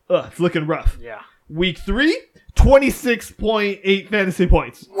 3.7. It's looking rough. Yeah. Week 3, 26.8 fantasy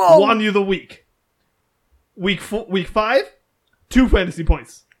points. Whoa. Won you the week. Week 5, 2 fantasy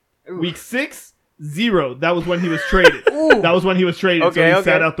points. Ooh. Week 6, 0. That was when he was traded. That was when he was traded. Okay, so he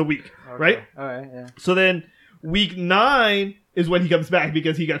sat out the week. Right? All right. Yeah. So then week 9 is when he comes back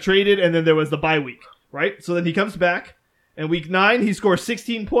because he got traded and then there was the bye week. Right? So then he comes back and week 9 he scores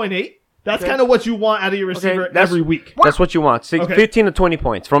 16.8. That's kind of what you want out of your receiver every week. That's what you want. Okay. 15 to 20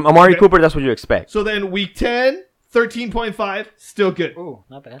 points. From Amari Cooper, that's what you expect. So then week 10, 13.5, still good. Ooh,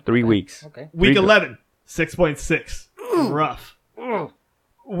 not bad. 3 weeks. Okay. Week 11, 6.6. Rough.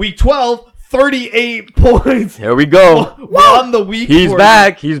 Week 12, 38 points. Here we go. Won the week. He's for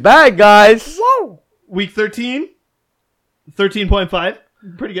back. He's back, guys. you. Week 13, 13.5.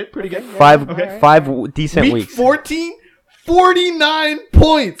 Pretty good. 5 decent Week weeks. 14, 49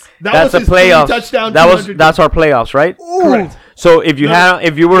 points. That's was a his 3 playoff. touchdown. That's our playoffs, right? Correct. So if you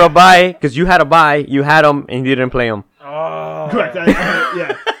were a bye, because you had a bye, you had him and you didn't play him. Oh. Correct.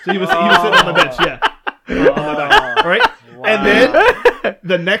 Yeah. So he was sitting on the bench. Yeah. On the bench. All right. Wow. And then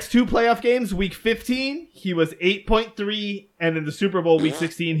the next 2 playoff games, week 15, he was 8.3, and in the Super Bowl, week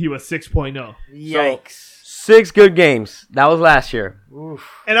 16, he was 6.0. Yikes. 6 good games. That was last year. Oof.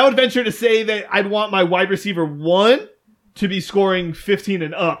 And I would venture to say that I'd want my wide receiver 1 to be scoring 15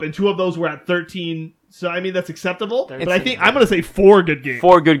 and up, and 2 of those were at 13. So, I mean, that's acceptable. But I think I'm going to say 4 good games.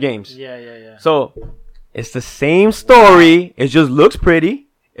 4 good games. Yeah. So it's the same story. It just looks pretty.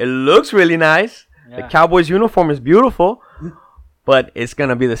 It looks really nice. The Yeah. Cowboys uniform is beautiful, but it's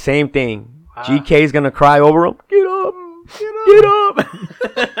gonna be the same thing. GK is gonna cry over him. Get up!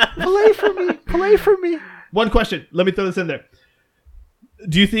 Play for me. One question. Let me throw this in there.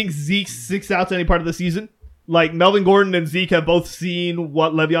 Do you think Zeke sticks out to any part of the season? Like, Melvin Gordon and Zeke have both seen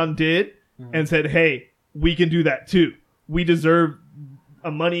what Le'Veon did and said, hey, we can do that too. We deserve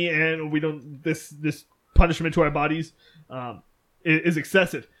money, and we don't. This punishment to our bodies is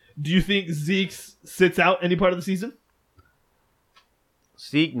excessive. Do you think Zeke sits out any part of the season?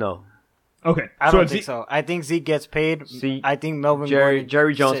 Zeke, no. Okay. I don't if think Zeke- so. I think Zeke gets paid. Zeke- I think Melvin Jerry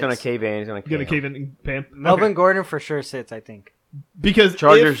Gordon Jones sits. gonna cave in. He's gonna Gonna cave. cave in and pay him? Melvin Okay. Gordon for sure sits, I think. Because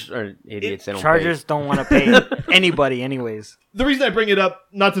Chargers are idiots. They don't Chargers don't want to pay anybody anyways. the reason I bring it up,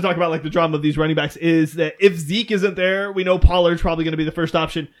 not to talk about like the drama of these running backs, is that if Zeke isn't there, we know Pollard's probably going to be the first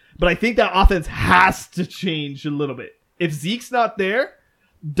option. But I think that offense has to change a little bit. If Zeke's not there,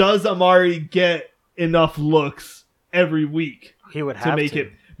 does Amari get enough looks every week He would to have make to.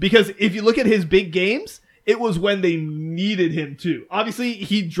 it? Because if you look at his big games, it was when they needed him to. Obviously,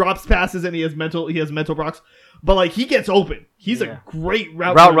 he drops passes and he has mental blocks, but like he gets open. He's Yeah. a great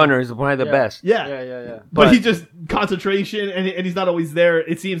Route runner is one of the best. Yeah. Yeah. But But- he just concentration and he's not always there.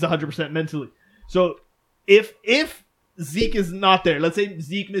 It seems 100% mentally. So if Zeke is not there, let's say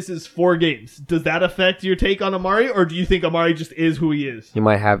Zeke misses 4 games, does that affect your take on Amari, or do you think Amari just is who he is?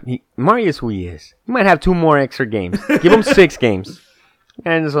 Amari is who he is. He might have 2 more extra games. Give him 6 games.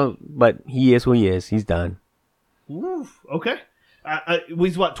 And so, but he is who he is. He's done. Oof, okay.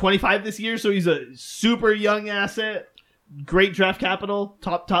 He's 25 this year, so he's a super young asset. Great draft capital,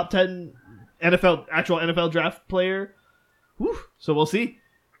 top 10 actual NFL draft player. Oof, so we'll see.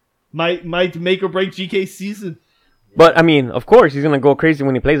 Might make or break GK's season. But I mean, of course, he's gonna go crazy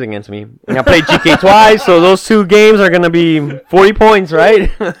when he plays against me. And I played GK twice, so those 2 games are gonna be 40 points,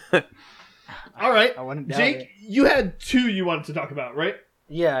 right? All right, I wouldn't doubt Jake, it. you had 2 you wanted to talk about, right?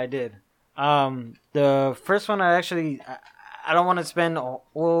 Yeah, I did. The first one I don't want to spend a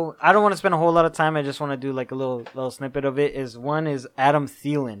whole lot of time. I just want to do like a little snippet of it. Is Adam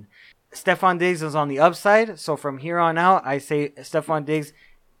Thielen. Stephon Diggs is on the upside, so from here on out, I say Stephon Diggs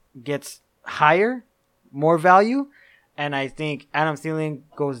gets higher, more value, and I think Adam Thielen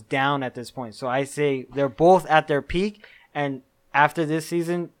goes down at this point. So I say they're both at their peak, and after this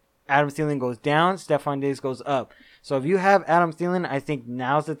season, Adam Thielen goes down, Stephon Diggs goes up. So if you have Adam Thielen, I think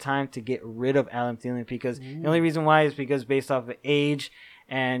now's the time to get rid of Adam Thielen, because the only reason why is because based off of age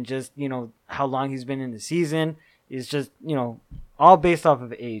and just, how long he's been in the season is just, all based off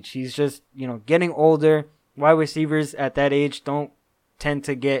of age. He's just, getting older. Wide receivers at that age don't tend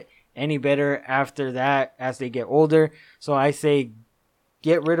to get any better after that as they get older. So I say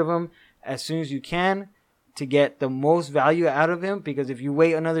get rid of him as soon as you can to get the most value out of him, because if you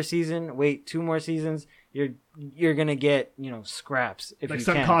wait another season, wait 2 more seasons, you're gonna get scraps if like you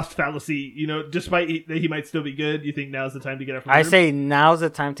some can. cost fallacy. Despite that he might still be good, you think now's the time to get it from I him? say now's the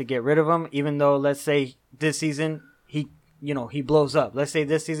time to get rid of him, even though let's say this season he blows up. Let's say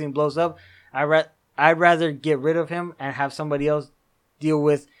this season blows up. I'd rather get rid of him and have somebody else deal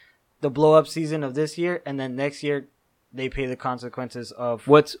with the blow up season of this year, and then next year they pay the consequences of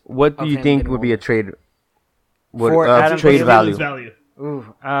What do you him think getting would be a older. trade? For Adam Trade Thielen's value.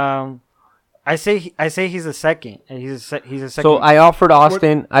 Ooh, I say he's a second. He's a second. So I offered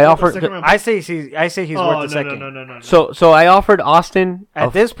Austin. I say he's worth a second. No. So I offered Austin.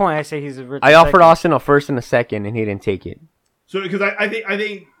 At this point, I say he's worth. I offered Austin a first and a second, and he didn't take it. So because I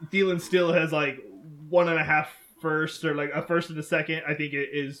think Thielen still has like 1.5 first, or like a first and a second. I think it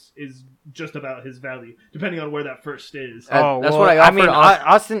is just about his value, depending on where that first is. That's what I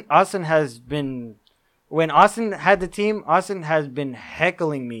offered. Austin has been, when Austin had the team, Austin has been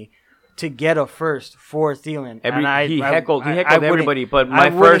heckling me to get a first for Thielen. He heckled everybody, but I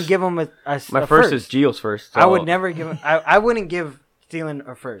wouldn't give him a first is Gio's first. So. I would never give him. I wouldn't give Thielen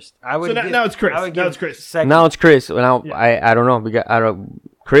a first. I would. So now it's Chris. Now it's Chris. Second. Now it's Chris. Now I don't know.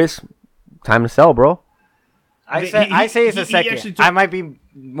 Chris, time to sell, bro. I say it's a second. I might be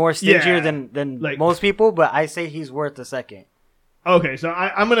more stingier than like, most people, but I say he's worth a second. Okay, so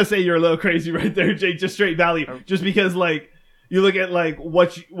I'm gonna say you're a little crazy right there, Jake. Just straight value, just because like you look at like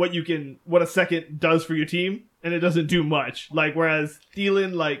what a second does for your team, and it doesn't do much. Like whereas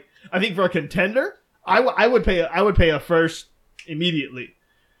Thielen, like I think for a contender, I would pay a first immediately.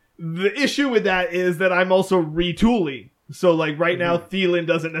 The issue with that is that I'm also retooling. So like right now, Thielen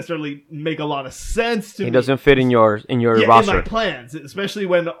doesn't necessarily make a lot of sense to me. He doesn't fit in your roster. In my plans, especially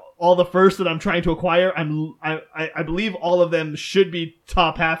when all the firsts that I'm trying to acquire, I believe all of them should be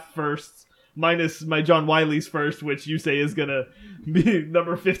top half firsts, minus my John Wiley's first, which you say is gonna be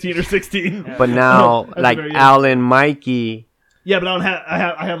number 15 or 16. But now, like Allen, Mikey. Yeah, but I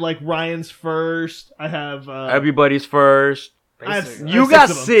have like Ryan's first. I have everybody's first. You got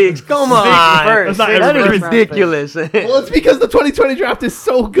 6. Come on. That is ridiculous. Well, it's because the 2020 draft is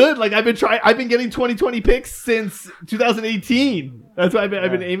so good. Like I've been getting 2020 picks since 2018. That's why I've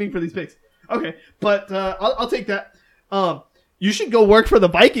been aiming for these picks. Okay, but I'll take that. You should go work for the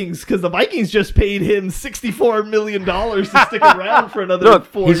Vikings, because the Vikings just paid him $64 million to stick around for another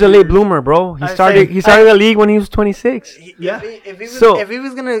 4 years. He's a late bloomer, bro. He started the league when he was 26. If he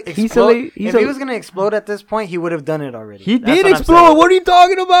was gonna explode at this point, he would have done it already. He did explode. What are you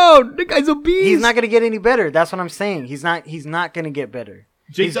talking about? The guy's a beast. He's not gonna get any better. That's what I'm saying. He's not gonna get better.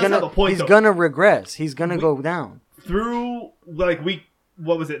 He's gonna regress. He's gonna go down. Through like week,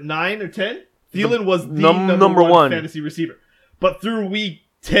 what was it, 9 or 10? Thielen was the number one fantasy receiver. But through week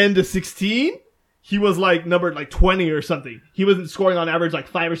 10 to 16, he was like numbered like 20 or something. He wasn't scoring on average like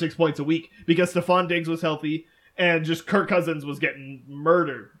 5 or 6 points a week because Stephon Diggs was healthy and just Kirk Cousins was getting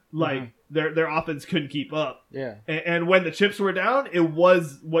murdered. Like their offense couldn't keep up. Yeah. And when the chips were down, it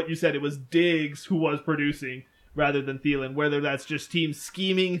was what you said. It was Diggs who was producing rather than Thielen. Whether that's just teams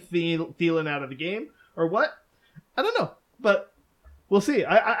scheming Thielen out of the game or what, I don't know. But we'll see.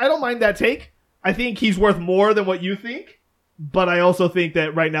 I don't mind that take. I think he's worth more than what you think. But I also think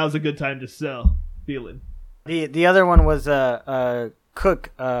that right now is a good time to sell Thielen. The other one was Cook,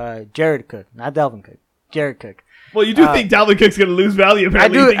 Jared Cook, not Dalvin Cook, Jared Cook. Well, you do think Dalvin Cook's going to lose value?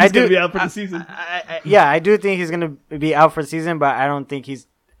 Apparently, you think he's going to be out for the season. I do think he's going to be out for the season, but I don't think he's.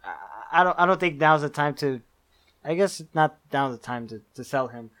 I don't think now's the time to. I guess not now's the time to sell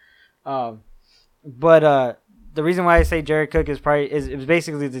him. But the reason why I say Jared Cook is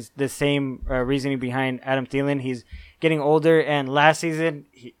basically the same reasoning behind Adam Thielen. He's getting older, and last season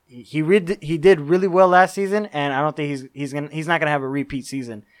he did really well last season, and I don't think he's not gonna have a repeat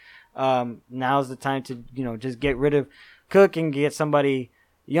season. Now's the time to just get rid of Cook and get somebody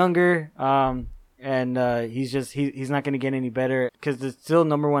younger. And he's not gonna get any better because the still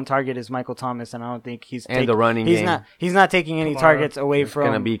number one target is Michael Thomas, and I don't think he's the running game. He's not taking any targets away from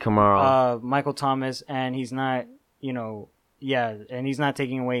gonna be Kamara. Michael Thomas, and he's not Yeah, and he's not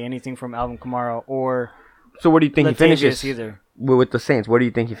taking away anything from Alvin Kamara or So what do you think he Latavius finishes either. with the Saints? What do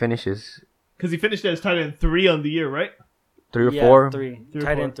you think he finishes? Because he finished as tight end 3 on the year, right? 3 or Yeah, 4? three. Three or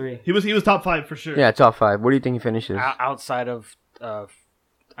Tight 4. end 3. He was top 5 for sure. Yeah, top 5. What do you think he finishes? Outside of,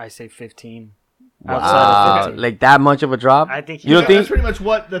 I say 15. Wow, Outside of 15. like that much of a drop? I think you don't That's think. pretty much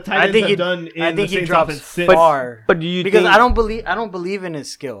what the tight ends have done in I think the he Saints drops offense since. far. But do you because think- I don't believe in his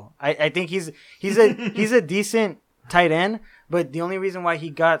skill. I think he's a decent tight end, but the only reason why he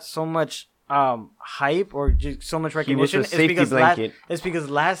got so much hype or just so much recognition is safety because blanket.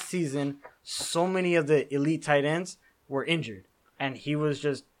 last season so many of the elite tight ends were injured, and he was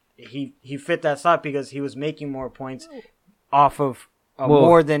just he fit that slot because he was making more points off of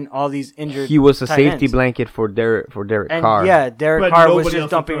more than all these injured. He was a tight safety ends. blanket for Derek And Carr. yeah, Derek But Carr was nobody just else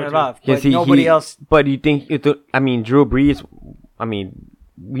to dumping throw it to. off. Yes, But nobody else. But you think I mean, Drew Brees? I mean,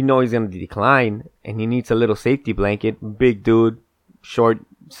 we know he's gonna decline, and he needs a little safety blanket. Big dude, short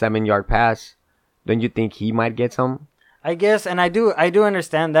 7-yard pass. Don't you think he might get some? I guess, and I do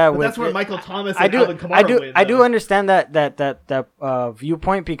understand that. But with that's where Michael Thomas I and do, Alvin Kamara win. I do though. understand that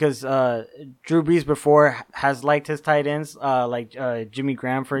viewpoint because Drew Brees before has liked his tight ends, like Jimmy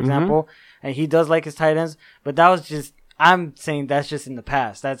Graham, for example, and he does like his tight ends. But that was just, I'm saying that's just in the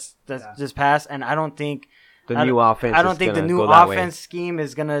past. That's just past, and I don't think The new offense. I don't is think the gonna new go that way. offense scheme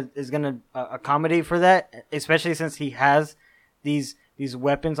is gonna accommodate for that, especially since he has these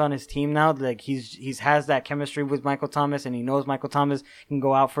weapons on his team now. Like he's has that chemistry with Michael Thomas, and he knows Michael Thomas can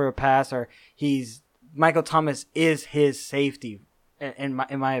go out for a pass, or Michael Thomas is his safety, in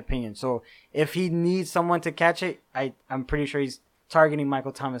my opinion. So if he needs someone to catch it, I'm pretty sure he's targeting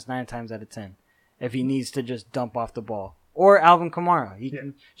Michael Thomas 9 times out of 10. If he needs to just dump off the ball. Or Alvin Kamara. He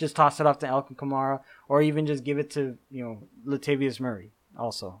can just toss it off to Alvin Kamara, or even just give it to, Latavius Murray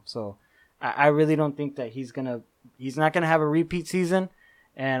also. So I really don't think that he's not going to have a repeat season,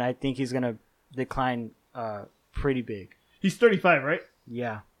 and I think he's going to decline pretty big. He's 35, right?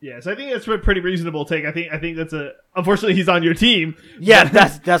 Yeah. Yeah, so I think that's a pretty reasonable take. I think that's unfortunately he's on your team. Yeah,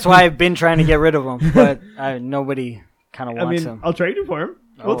 that's why I've been trying to get rid of him, but nobody kind of wants him. I'll trade you for him.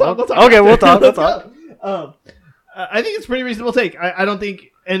 We'll Oh, talk. okay, we'll talk. Let's go. I think it's a pretty reasonable take. I don't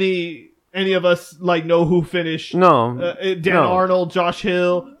think any of us know who finished. No, Dan Arnold, Josh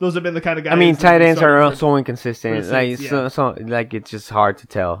Hill, those have been the kind of guys. I mean, that tight ends started are for- so inconsistent. for Like, Saints, like it's just hard to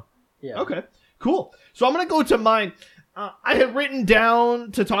tell. Yeah. Okay, cool. So I'm gonna go to mine. I had written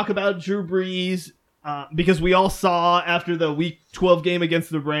down to talk about Drew Brees because we all saw after the Week 12 game against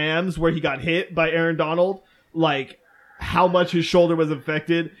the Rams where he got hit by Aaron Donald, like how much his shoulder was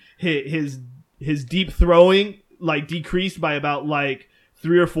affected. His deep throwing decreased by about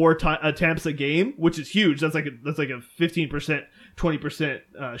 3 or 4 attempts a game, which is huge. That's like a 15%,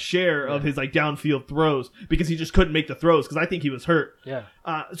 20% share of his downfield throws because he just couldn't make the throws because I think he was hurt. Yeah.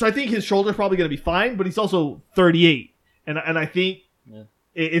 So I think his shoulder's probably going to be fine, but he's also 38, and I think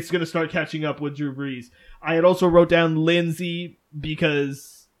it's going to start catching up with Drew Brees. I had also wrote down Lindsey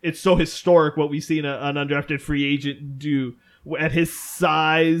because it's so historic what we've seen an undrafted free agent do at his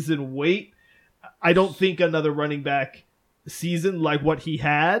size and weight. I don't think another running back season like what he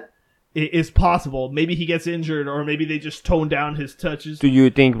had is possible. Maybe he gets injured, or maybe they just tone down his touches. Do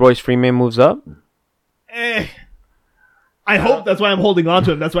you think Royce Freeman moves up? I hope that's why I'm holding on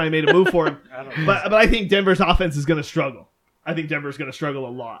to him. That's why I made a move for him. But I think Denver's offense is going to struggle. I think Denver's going to struggle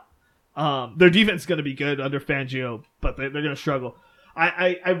a lot. Their defense is going to be good under Fangio, but they're going to struggle.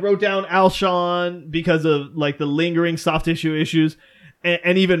 I wrote down Alshon because of the lingering soft tissue issues,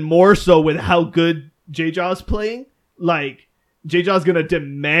 and even more so with how good J-Jaw's playing. J-Jaw's going to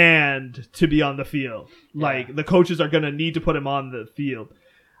demand to be on the field. The coaches are going to need to put him on the field.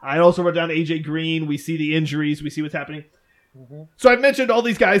 I also wrote down AJ Green. We see the injuries. We see what's happening. So I've mentioned all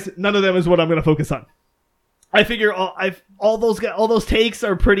these guys. None of them is what I'm going to focus on. I figure all those takes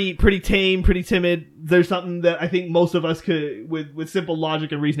are pretty tame, pretty timid. There's something that I think most of us could, with simple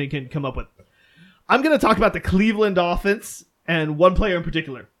logic and reasoning, can come up with. I'm going to talk about the Cleveland offense and one player in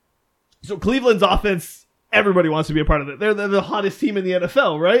particular. So Cleveland's offense, everybody wants to be a part of it. They're the hottest team in the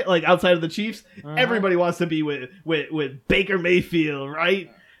NFL, right? Outside of the Chiefs, everybody wants to be with Baker Mayfield, right?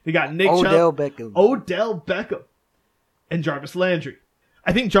 They got Nick Odell Chubb, Beckham. Odell Beckham, and Jarvis Landry.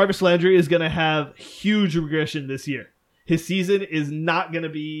 I think Jarvis Landry is going to have huge regression this year. His season is not going to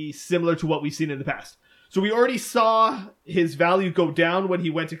be similar to what we've seen in the past. So we already saw his value go down when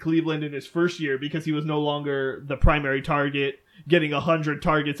he went to Cleveland in his first year because he was no longer the primary target, getting 100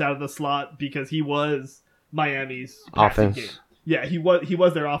 targets out of the slot because he was Miami's passing Offense. game. Yeah, he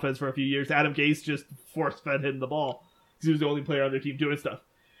was their offense for a few years. Adam Gase just force-fed him the ball because he was the only player on their team doing stuff.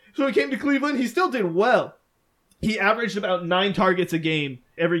 So he came to Cleveland. He still did well. he averaged about 9 targets a game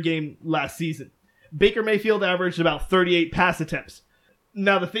every game last season. Baker Mayfield averaged about 38 pass attempts.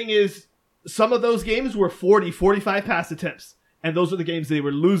 Now, the thing is, some of those games were 40, 45 pass attempts, and those were the games they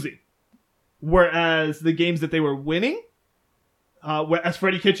were losing. Whereas the games that they were winning, as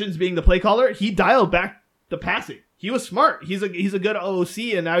Freddie Kitchens being the play caller, he dialed back the passing. He was smart. He's a good OC,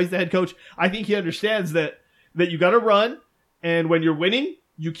 and now he's the head coach. I think he understands that you got to run, and when you're winning,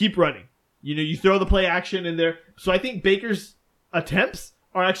 you keep running. You throw the play action in there. So I think Baker's attempts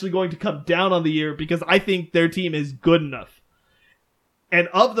are actually going to come down on the year because I think their team is good enough. And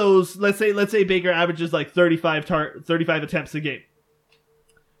of those, let's say Baker averages like 35 attempts a game.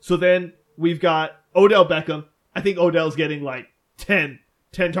 So then we've got Odell Beckham. I think Odell's getting like 10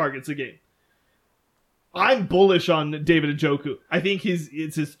 targets a game. I'm bullish on David Njoku. I think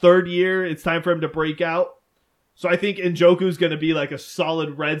it's his 3rd year. It's time for him to break out. So I think Njoku's going to be like a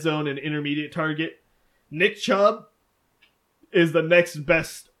solid red zone and intermediate target. Nick Chubb is the next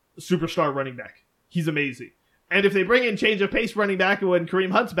best superstar running back. He's amazing. And if they bring in change of pace running back when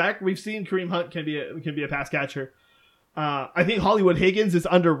Kareem Hunt's back, we've seen Kareem Hunt can be a pass catcher. I think Hollywood Higgins is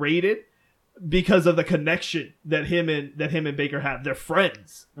underrated because of the connection that him and Baker have. They're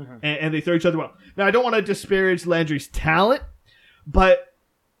friends, and they throw each other well. Now, I don't want to disparage Landry's talent, but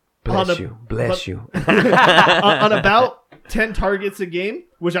Bless you. on about 10 targets a game,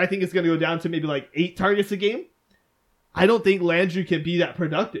 which I think is going to go down to maybe like 8 targets a game, I don't think Landry can be that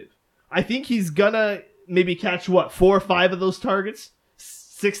productive. I think he's going to maybe catch, 4 or 5 of those targets,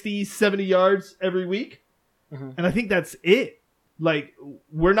 60, 70 yards every week. And I think that's it. Like,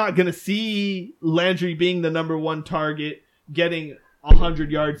 we're not going to see Landry being the number 1 target, getting 100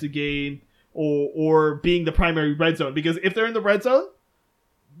 yards a game, or being the primary red zone. Because if they're in the red zone,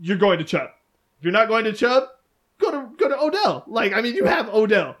 you're going to Chubb. If you're not going to Chubb, go to Odell. Like, I mean, you have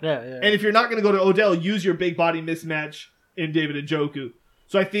Odell. Yeah. And if you're not going to go to Odell, use your big body mismatch in David Njoku.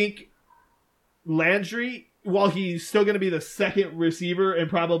 So I think Landry, while he's still going to be the second receiver and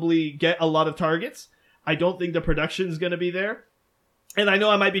probably get a lot of targets, I don't think the production is going to be there. And I know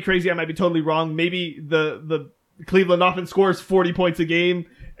I might be crazy. I might be totally wrong. Maybe the Cleveland offense scores 40 points a game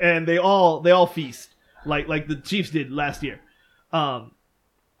and they all feast like the Chiefs did last year.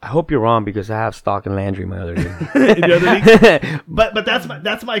 I hope you're wrong because I have stock in Landry in my other league. In the other league? But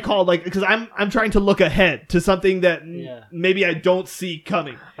that's my call. Like, because I'm trying to look ahead to something that maybe I don't see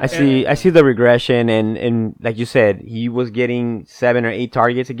coming. I see the regression, and like you said, he was getting 7 or 8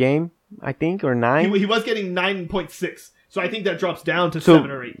 targets a game, I think, or 9. He was getting 9.6. So I think that drops down to 7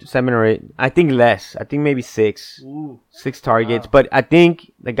 or 8. 7 or 8. I think less. I think maybe 6. Ooh. 6 targets. Wow. But I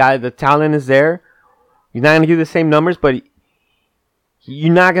think the talent is there. He's not gonna do the same numbers, but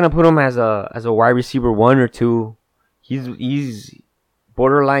you're not gonna put him as a wide receiver 1 or 2. He's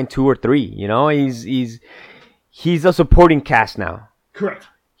borderline 2 or 3. You know, he's a supporting cast now. Correct.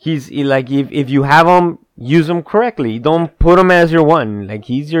 He's like if you have him, use him correctly. Don't put him as your 1. Like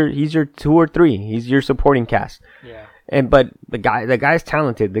he's your 2 or 3. He's your supporting cast. Yeah. But the guy's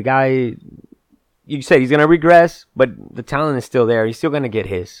talented. The guy, you said he's gonna regress, but the talent is still there. He's still gonna get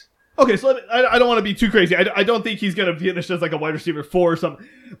his. Okay, so I don't want to be too crazy. I don't think he's going to finish as like a wide receiver 4 or something.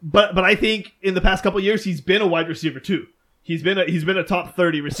 But I think in the past couple of years he's been a wide receiver 2. He's been a top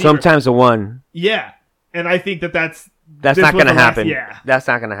 30 receiver. Sometimes a 1. Yeah, and I think that's not going to happen. Yeah, that's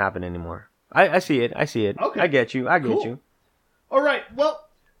not going to happen anymore. I see it. Okay, I get you. Cool. All right. Well,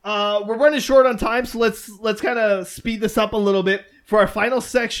 we're running short on time, so let's kind of speed this up a little bit. For our final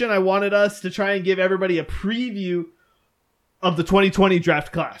section, I wanted us to try and give everybody a preview of the 2020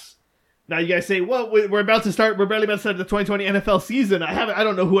 draft class. Now you guys say, well, we're barely about to start the 2020 NFL season. I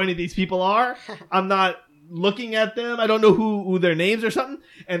don't know who any of these people are. I'm not looking at them. I don't know who their names or something.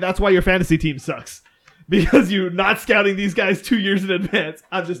 And that's why your fantasy team sucks. Because you're not scouting these guys 2 years in advance.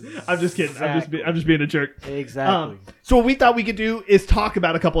 I'm just kidding. Exactly. I'm just being a jerk. Exactly. So what we thought we could do is talk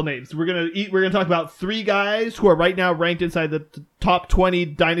about a couple names. We're gonna talk about 3 guys who are right now ranked inside the top 20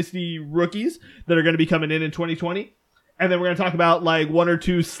 dynasty rookies that are going to be coming in 2020. And then we're going to talk about like 1 or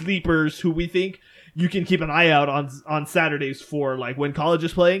 2 sleepers who we think you can keep an eye out on Saturdays for, like when college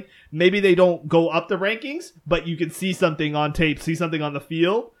is playing. Maybe they don't go up the rankings, but you can see something on tape, see something on the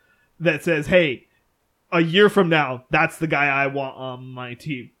field that says, hey, a year from now, that's the guy I want on my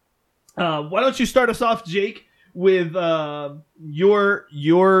team. Why don't you start us off, Jake, with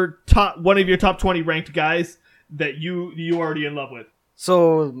your top, one of your top 20 ranked guys that you already in love with.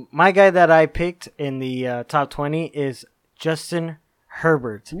 So my guy that I picked in the top 20 is Justin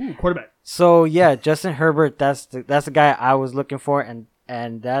Herbert. Ooh, quarterback. So yeah, Justin Herbert. That's the guy I was looking for,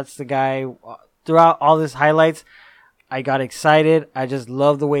 and that's the guy. Throughout all his highlights, I got excited. I just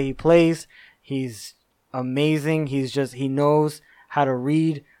love the way he plays. He's amazing. He knows how to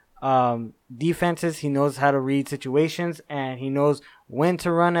read defenses. He knows how to read situations, and he knows when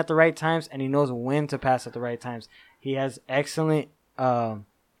to run at the right times, and he knows when to pass at the right times. He has excellent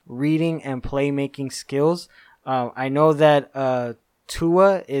reading and playmaking skills. I know that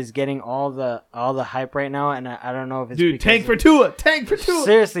Tua is getting all the hype right now, and I don't know if it's tank for Tua.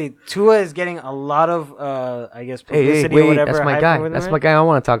 Seriously, Tua is getting a lot of I guess publicity or whatever. That's my guy. That's my guy I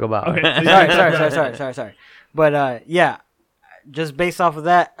want to talk about. Okay, sorry. But yeah, just based off of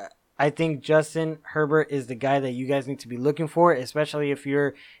that, I think Justin Herbert is the guy that you guys need to be looking for, especially if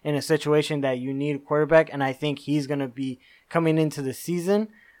you're in a situation that you need a quarterback. And I think he's gonna be coming into the season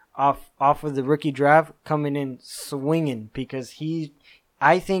off of the rookie draft, coming in swinging, because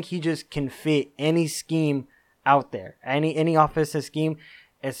I think he just can fit any scheme out there, any offensive scheme,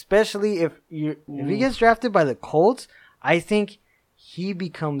 especially if he gets drafted by the Colts. I think he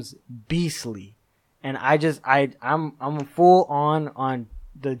becomes beastly, and I'm full on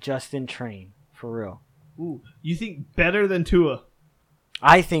the Justin train for real. Ooh, you think better than Tua?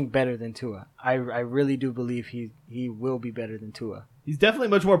 I think better than Tua. I really do believe he will be better than Tua. He's definitely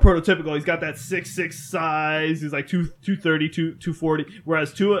much more prototypical. He's got that 6'6" size. He's like 230, 240.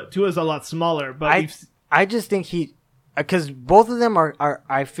 Whereas Tua's a lot smaller. But I just think because both of them are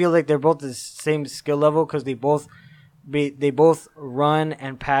I feel like they're both the same skill level, because they both run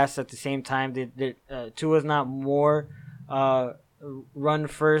and pass at the same time. Tua's not more run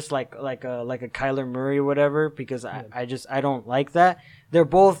first like a Kyler Murray or whatever, because I don't like that. They're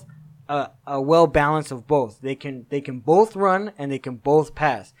both a well balance of both. They can both run and they can both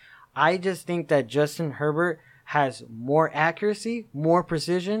pass. I just think that Justin Herbert has more accuracy, more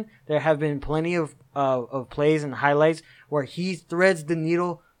precision. There have been plenty of plays and highlights where he threads the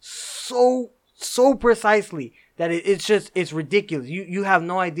needle so precisely that it's ridiculous. You have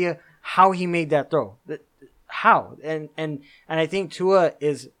no idea how he made that throw. How? And I think Tua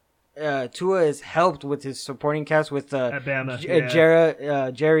is helped with his supporting cast with Alabama,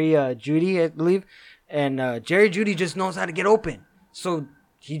 Jerry Judy, I believe, and Jerry Judy just knows how to get open. So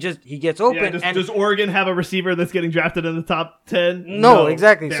he gets open. Does Oregon have a receiver that's getting drafted in the top 10? No,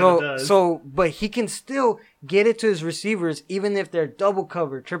 exactly. But he can still get it to his receivers, even if they're double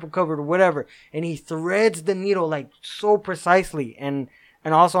covered, triple covered, or whatever, and he threads the needle like so precisely. And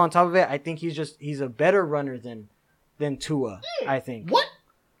also on top of it, I think he's a better runner than Tua. I think. What?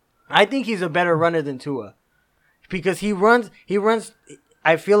 I think he's a better runner than Tua, because he runs.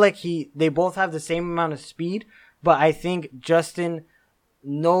 I feel like they both have the same amount of speed, but I think Justin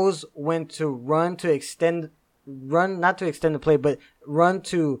knows when to run not to extend the play, but run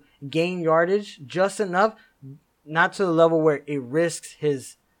to gain yardage just enough, not to the level where it risks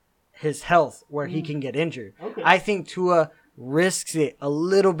his health, where he can get injured. Okay. I think Tua risks it a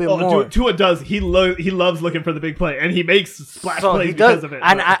little bit more. Tua does. He loves looking for the big play, and he makes splash plays because of it.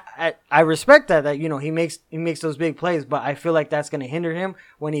 And I respect that he makes those big plays, but I feel like that's going to hinder him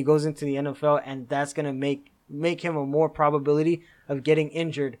when he goes into the NFL, and that's going to make him a more probability of getting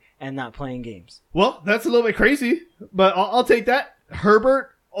injured and not playing games. Well, that's a little bit crazy, but I'll take that.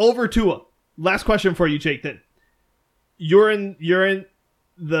 Herbert over Tua. Last question for you, Jake. Then you're in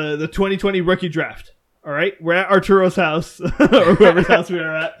the 2020 rookie draft. All right, we're at Arturo's house or whoever's house we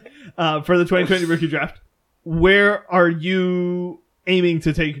are at for the 2020 rookie draft. Where are you aiming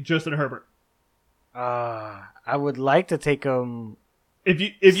to take Justin Herbert? I would like to take him. If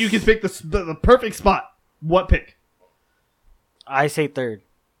you could pick the perfect spot, what pick? I say third.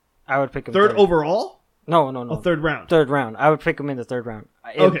 I would pick him third overall. No. Third round. Third round. I would pick him in the third round.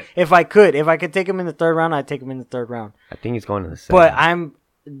 Okay. If I could take him in the third round, I'd take him in the third round. I think he's going in the second. But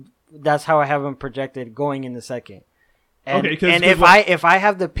that's how I have him projected going in the second. And, okay, and if I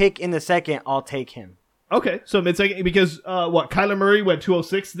have the pick in the second, I'll take him. Okay, so mid-second, because Kyler Murray went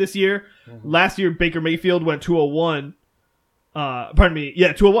 206 this year. Mm-hmm. Last year, Baker Mayfield went 201.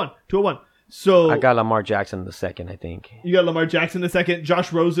 201. So I got Lamar Jackson in the second, I think. You got Lamar Jackson in the second.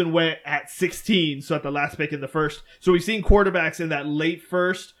 Josh Rosen went at 16, so at the last pick in the first. So we've seen quarterbacks in that late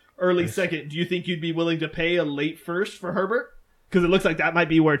first, early second. Do you think you'd be willing to pay a late first for Herbert? Because it looks like that might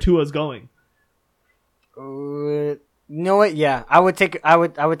be where Tua's going. You know what? Yeah, I would take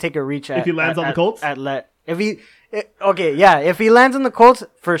a reach at if he lands on the Colts. If he lands on the Colts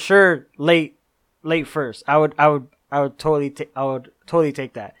for sure, late first. I would totally take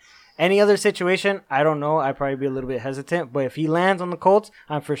that. Any other situation, I don't know. I'd probably be a little bit hesitant, but if he lands on the Colts,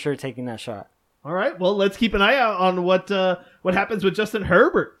 I'm for sure taking that shot. All right. Well, let's keep an eye out on what happens with Justin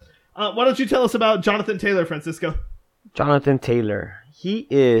Herbert. Why don't you tell us about Jonathan Taylor, Francisco? Jonathan Taylor. He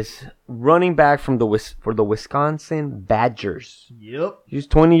is running back for the Wisconsin Badgers. Yep. He's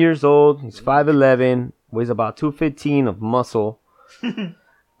 20 years old. He's 5'11", weighs about 215 of muscle.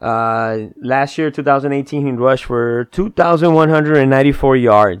 Last year, 2018, he rushed for 2,194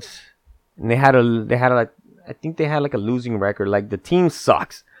 yards, and I think they had like a losing record. Like the team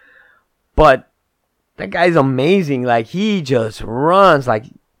sucks, but that guy's amazing. Like he just runs. Like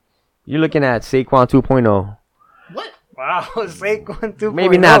you're looking at Saquon 2.0. What? Wow, Saquon 2.0.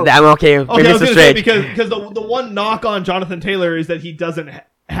 Maybe not that. Okay, maybe Okay, I it's was a gonna say stretch. because the one knock on Jonathan Taylor is that he doesn't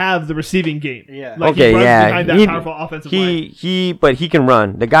have the receiving game. Yeah. Like Okay, he runs yeah. behind that powerful offensive line. But he can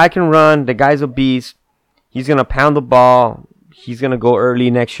run. The guy can run. The guy's a beast. He's gonna pound the ball. He's gonna go early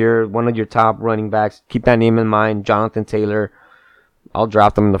next year. One of your top running backs. Keep that name in mind, Jonathan Taylor. I'll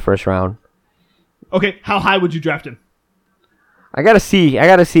draft him in the first round. Okay, how high would you draft him? I gotta see.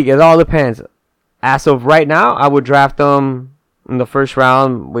 It all depends. As of right now, I would draft him in the first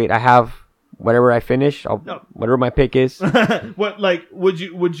round. Wait, I have whatever I finish. Whatever my pick is. What like would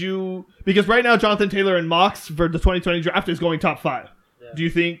you because right now Jonathan Taylor and Mox for the 2020 draft is going top 5. Yeah. Do you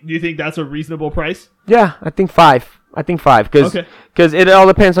think that's a reasonable price? Yeah, I think 5. Because it all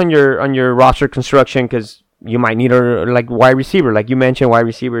depends on your roster construction. Because you might need a like wide receiver, like you mentioned. Wide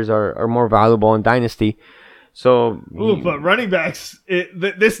receivers are more valuable in Dynasty. So, but running backs,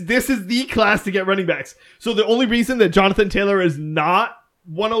 this is the class to get running backs. So the only reason that Jonathan Taylor is not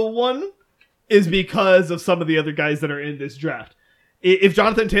 101 is because of some of the other guys that are in this draft. If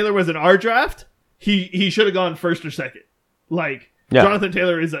Jonathan Taylor was in our draft, he should have gone first or second. Like Jonathan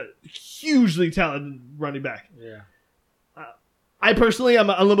Taylor is a hugely talented running back. Yeah. I personally am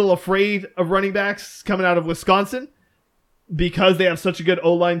a little afraid of running backs coming out of Wisconsin because they have such a good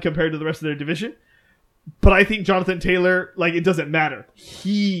O-line compared to the rest of their division. But I think Jonathan Taylor, like, it doesn't matter.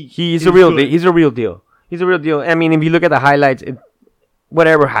 He's a real deal. He's a real deal. I mean, if you look at the highlights,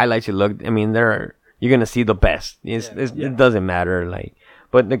 whatever highlights you look, I mean, you're gonna see the best. It doesn't matter, like,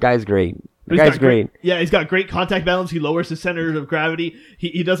 but the guy's great. The guy's great. Yeah, he's got great contact balance. He lowers his center of gravity.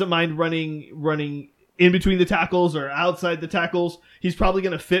 He doesn't mind running in between the tackles or outside the tackles. He's probably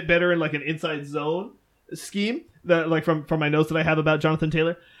gonna fit better in like an inside zone scheme. That like from my notes that I have about Jonathan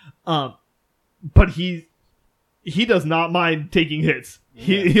Taylor. But he does not mind taking hits.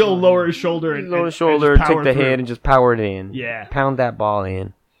 He'll lower his shoulder and take the hit and just power it in. Yeah, pound that ball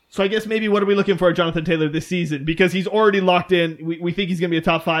in. So I guess maybe what are we looking for Jonathan Taylor this season? Because he's already locked in. We think he's gonna be a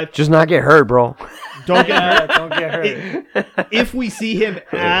top 5. Just not get hurt, bro. Don't get hurt. Don't get hurt. If we see him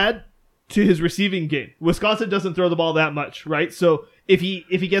add to his receiving game, Wisconsin doesn't throw the ball that much, right? So if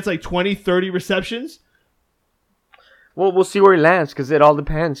he gets like 20, 30 receptions, well, we'll see where he lands because it all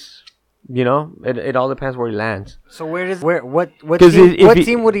depends. You know, it all depends where he lands. So what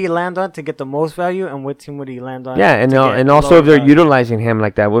team would he land on to get the most value, and what team would he land on? Yeah, and also if they're utilizing him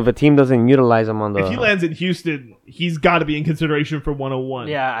like that, if a team doesn't utilize him on the, if he lands in Houston, he's got to be in consideration for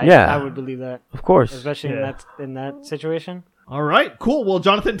 101. I would believe that, of course, especially in that situation. All right, cool. Well,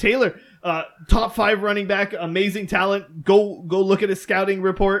 Jonathan Taylor, top 5 running back, amazing talent. Go look at his scouting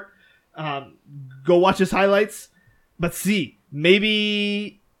report. Go watch his highlights. But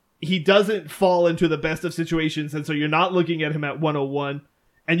maybe he doesn't fall into the best of situations, and so you're not looking at him at 101,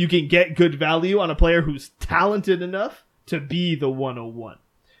 and you can get good value on a player who's talented enough to be the 101.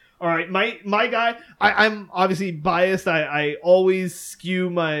 All right, my guy, I'm obviously biased. I always skew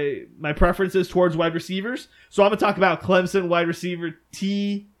my preferences towards wide receivers, so I'm going to talk about Clemson wide receiver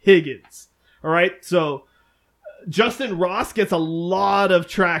T. Higgins. All right, so Justin Ross gets a lot of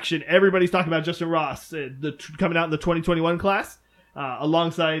traction. Everybody's talking about Justin Ross coming out in the 2021 class.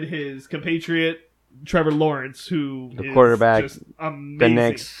 Alongside his compatriot Trevor Lawrence, who the is quarterback, just amazing.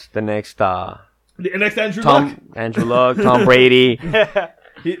 the next Andrew Luck, Andrew Luck, Tom Brady,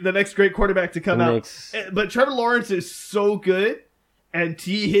 the next great quarterback to come out. But Trevor Lawrence is so good, and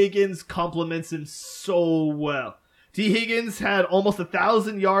T. Higgins complements him so well. T. Higgins had almost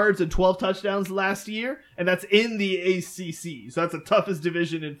 1,000 yards and 12 touchdowns last year, and that's in the ACC. So that's the toughest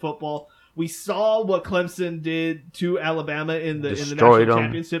division in football. We saw what Clemson did to Alabama in the national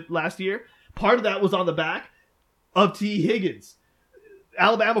championship last year. Part of that was on the back of T. Higgins.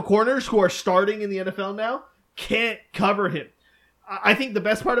 Alabama corners who are starting in the NFL now can't cover him. I think the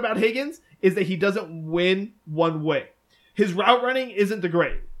best part about Higgins is that he doesn't win one way. His route running isn't the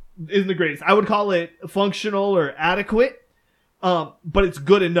greatest. I would call it functional or adequate, but it's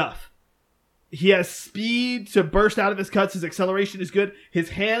good enough. He has speed to burst out of his cuts. His acceleration is good. His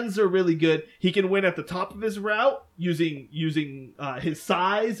hands are really good. He can win at the top of his route using his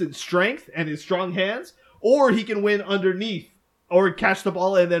size and strength and his strong hands, or he can win underneath or catch the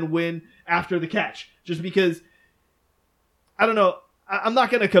ball and then win after the catch. Just because, I don't know. I'm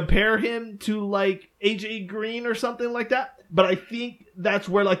not going to compare him to like AJ Green or something like that, but I think that's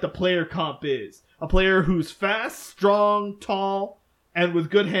where like the player comp is. A player who's fast, strong, tall, and with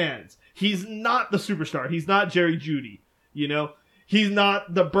good hands. He's not the superstar. He's not Jerry Jeudy, you know? He's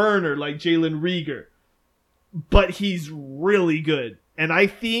not the burner like Jalen Reagor, but he's really good. And I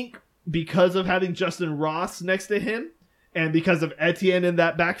think because of having Justin Ross next to him and because of Etienne in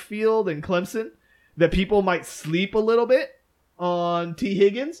that backfield and Clemson, that people might sleep a little bit on T.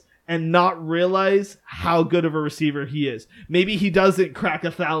 Higgins and not realize how good of a receiver he is. Maybe he doesn't crack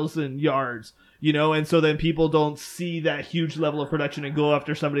 1,000 yards, you know, and so then people don't see that huge level of production and go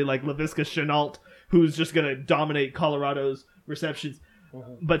after somebody like Laviska Shenault, who's just going to dominate Colorado's receptions.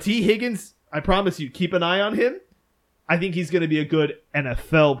 But T. Higgins, I promise you, keep an eye on him. I think he's going to be a good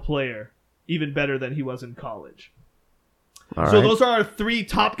NFL player, even better than he was in college. All So right. those are our 3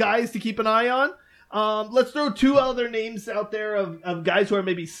 top guys to keep an eye on. Let's throw 2 other names out there of guys who are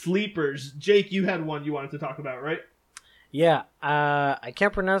maybe sleepers. Jake, you had one you wanted to talk about, right? Yeah, I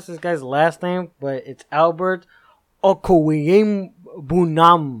can't pronounce this guy's last name, but it's Albert Okwuegbunam.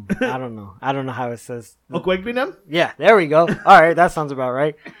 I don't know how it says. Okwuegbunam? Yeah, there we go. All right, that sounds about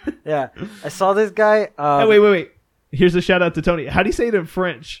right. Yeah, I saw this guy. Hey, wait. Here's a shout out to Tony. How do you say it in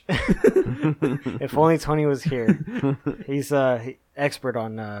French? If only Tony was here. He's expert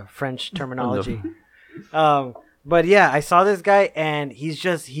on French terminology. But yeah, I saw this guy, and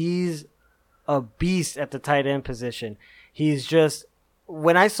he's a beast at the tight end position. He's just,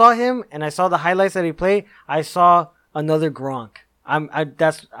 when I saw him and I saw the highlights that he played, I saw another Gronk. I'm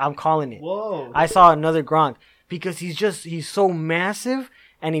calling it. Whoa. I saw another Gronk because he's so massive,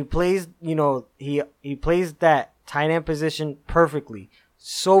 and he plays, he plays that tight end position perfectly.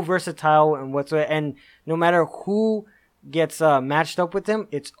 So versatile and whatsoever, and no matter who gets matched up with him,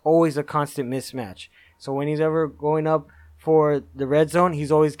 it's always a constant mismatch. So when he's ever going up for the red zone,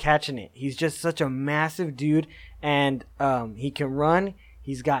 he's always catching it. He's just such a massive dude, and he can run.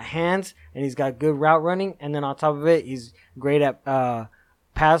 He's got hands, and he's got good route running, and then on top of it, he's great at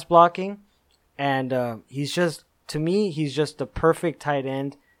pass blocking, and he's just, to me, he's just the perfect tight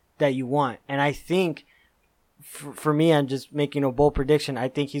end that you want. And I think, for me, I'm just making a bold prediction. I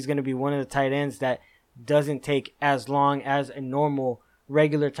think he's going to be one of the tight ends that doesn't take as long as a normal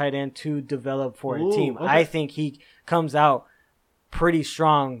regular tight end to develop for a team. Okay. I think he comes out pretty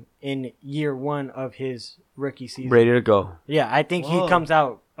strong in year 1 of his rookie season. Ready to go. Yeah, I think Whoa. he comes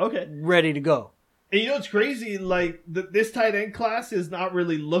out Okay. ready to go. And you know what's crazy? Like this tight end class is not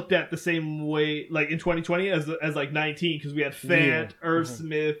really looked at the same way, like in 2020 as like 19, because we had Fant, Yeah. Irv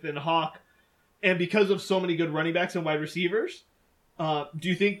Smith, and Hawk, and because of so many good running backs and wide receivers, do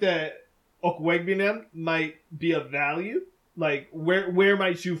you think that Okwuegbunam might be of value? Like where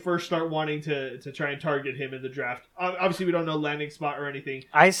might you first start wanting to try and target him in the draft? Obviously, we don't know landing spot or anything.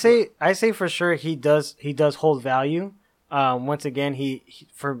 I say for sure he does hold value. Once again, he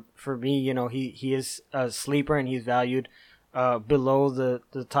for me, he is a sleeper, and he's valued below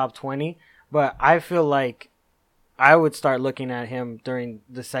the top 20. But I feel like I would start looking at him during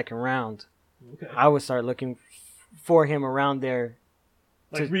the second round. Okay. I would start looking for him around there.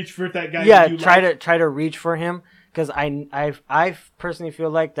 Like reach for that guy. Yeah, that you try to reach for him, because I personally feel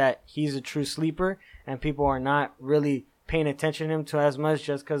like that he's a true sleeper, and people are not really paying attention to him to as much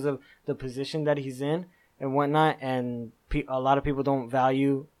just because of the position that he's in and whatnot. And a lot of people don't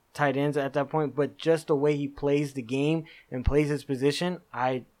value tight ends at that point, but just the way he plays the game and plays his position,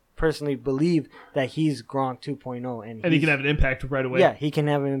 I personally believe that he's Gronk 2.0, and he can have an impact right away. Yeah, he can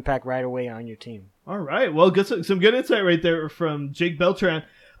have an impact right away on your team. All right. Well, some good insight right there from Jake Beltran.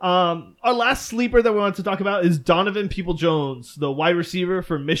 Our last sleeper that we want to talk about is Donovan Peoples-Jones, the wide receiver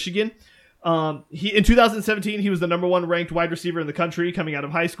from Michigan. He in 2017 he was the number 1 ranked wide receiver in the country coming out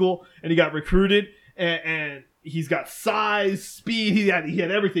of high school, and he got recruited, and he's got size, speed. He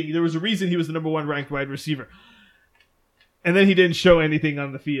had everything. There was a reason he was the number 1 ranked wide receiver, and then he didn't show anything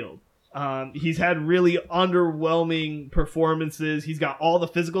on the field. He's had really underwhelming performances. He's got all the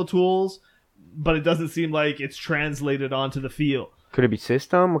physical tools, but it doesn't seem like it's translated onto the field. Could it be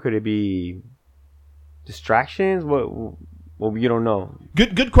system, or could it be distractions? What you don't know.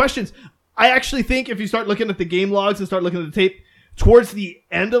 Good questions. I actually think if you start looking at the game logs and start looking at the tape, towards the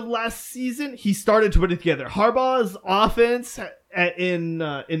end of last season, he started to put it together. Harbaugh's offense in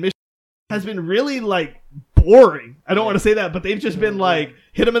Michigan has been really like boring. I don't want to say that, but they've just been like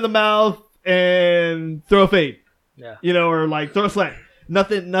hit him in the mouth and throw a fade. Yeah. Or like throw a slant.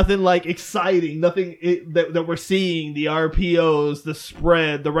 Nothing like exciting. Nothing that we're seeing. The RPOs, the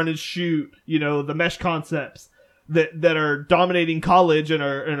spread, the run and shoot. The mesh concepts that are dominating college and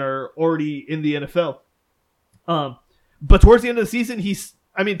are already in the NFL. But towards the end of the season,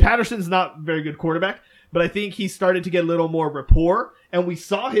 Patterson's not a very good quarterback, but I think he started to get a little more rapport, and we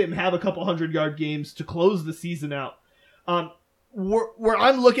saw him have a couple 100-yard games to close the season out. Where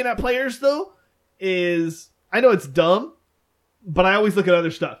I'm looking at players, though, is, I know it's dumb, but I always look at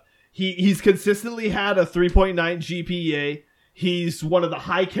other stuff. He's consistently had a 3.9 GPA. He's one of the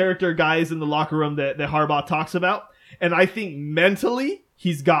high-character guys in the locker room that Harbaugh talks about. And I think mentally,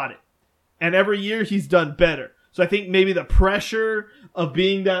 he's got it. And every year, he's done better. So I think maybe the pressure of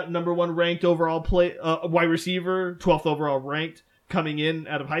being that number 1 ranked overall wide receiver, 12th overall ranked, coming in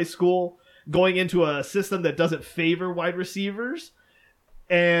out of high school, going into a system that doesn't favor wide receivers,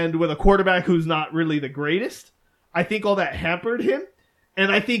 and with a quarterback who's not really the greatest, I think all that hampered him. And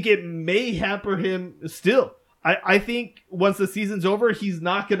I think it may hamper him still. I think once the season's over, he's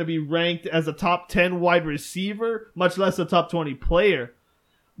not going to be ranked as a top 10 wide receiver, much less a top 20 player.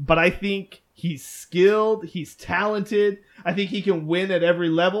 But I think he's skilled, he's talented. I think he can win at every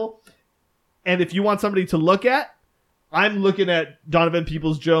level. And if you want somebody to look at, I'm looking at Donovan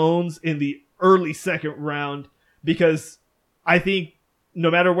Peoples-Jones in the early second round, because I think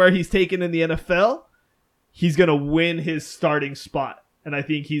no matter where he's taken in the NFL, he's going to win his starting spot. And I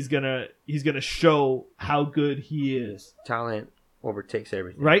think he's gonna show how good he is. Talent overtakes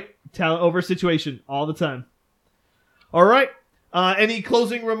everything. Right? Talent over situation all the time. All right. Any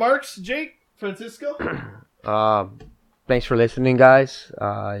closing remarks, Jake? Francisco? Thanks for listening, guys.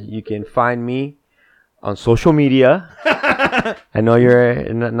 You can find me on social media. I know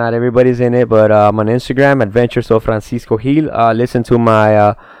not everybody's in it, but I'm on Instagram, Adventures of Francisco Gil. Listen to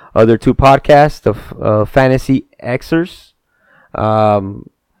my other 2 podcasts, the Fantasy Xers.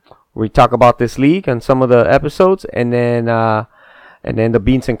 We talk about this league on some of the episodes, and then the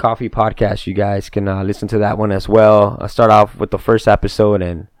Beans and Coffee podcast. You guys can listen to that one as well. I'll start off with the first episode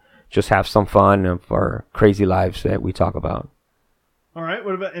and just have some fun of our crazy lives that we talk about. All right.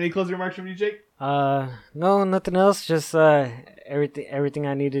 What about any closing remarks from you, Jake? No, nothing else. Just everything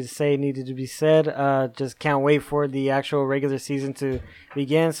I needed to say needed to be said. Just can't wait for the actual regular season to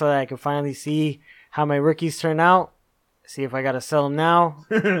begin so that I can finally see how my rookies turn out. See if I got to sell them now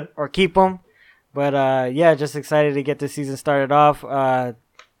or keep them. But, just excited to get this season started off.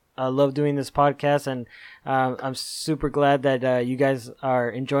 I love doing this podcast, and I'm super glad that you guys are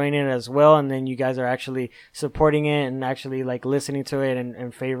enjoying it as well. And then you guys are actually supporting it and actually like listening to it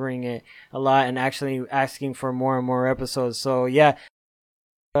and favoring it a lot and actually asking for more and more episodes. So,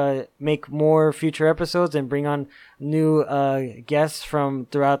 make more future episodes and bring on new guests from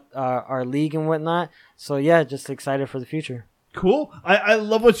throughout our league and whatnot. So just excited for the future. Cool. I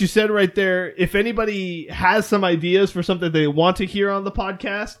love what you said right there. If anybody has some ideas for something they want to hear on the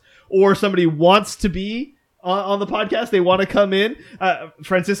podcast, or somebody wants to be on the podcast, they want to come in.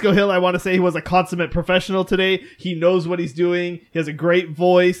 Francisco Gil, I want to say he was a consummate professional today. He knows what he's doing. He has a great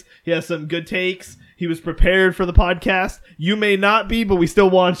voice. He has some good takes. He was prepared for the podcast. You may not be, but we still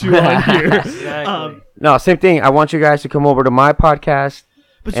want you on here. Exactly. No, same thing. I want you guys to come over to my podcast.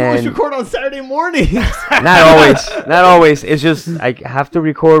 But you always record on Saturday mornings. Not always. It's just I have to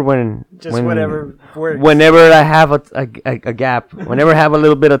record whatever works. Whenever I have a gap, whenever I have a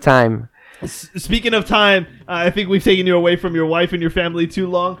little bit of time. Speaking of time, I think we've taken you away from your wife and your family too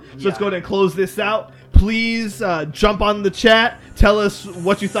long. So let's go ahead and close this out. Please jump on the chat. Tell us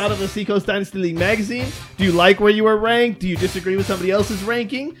what you thought of the Seacoast Dynasty League magazine. Do you like where you were ranked? Do you disagree with somebody else's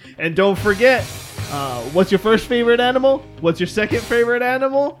ranking? And don't forget, what's your first favorite animal? What's your second favorite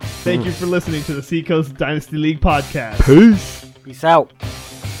animal? Thank you for listening to the Seacoast Dynasty League podcast. Peace. Peace out.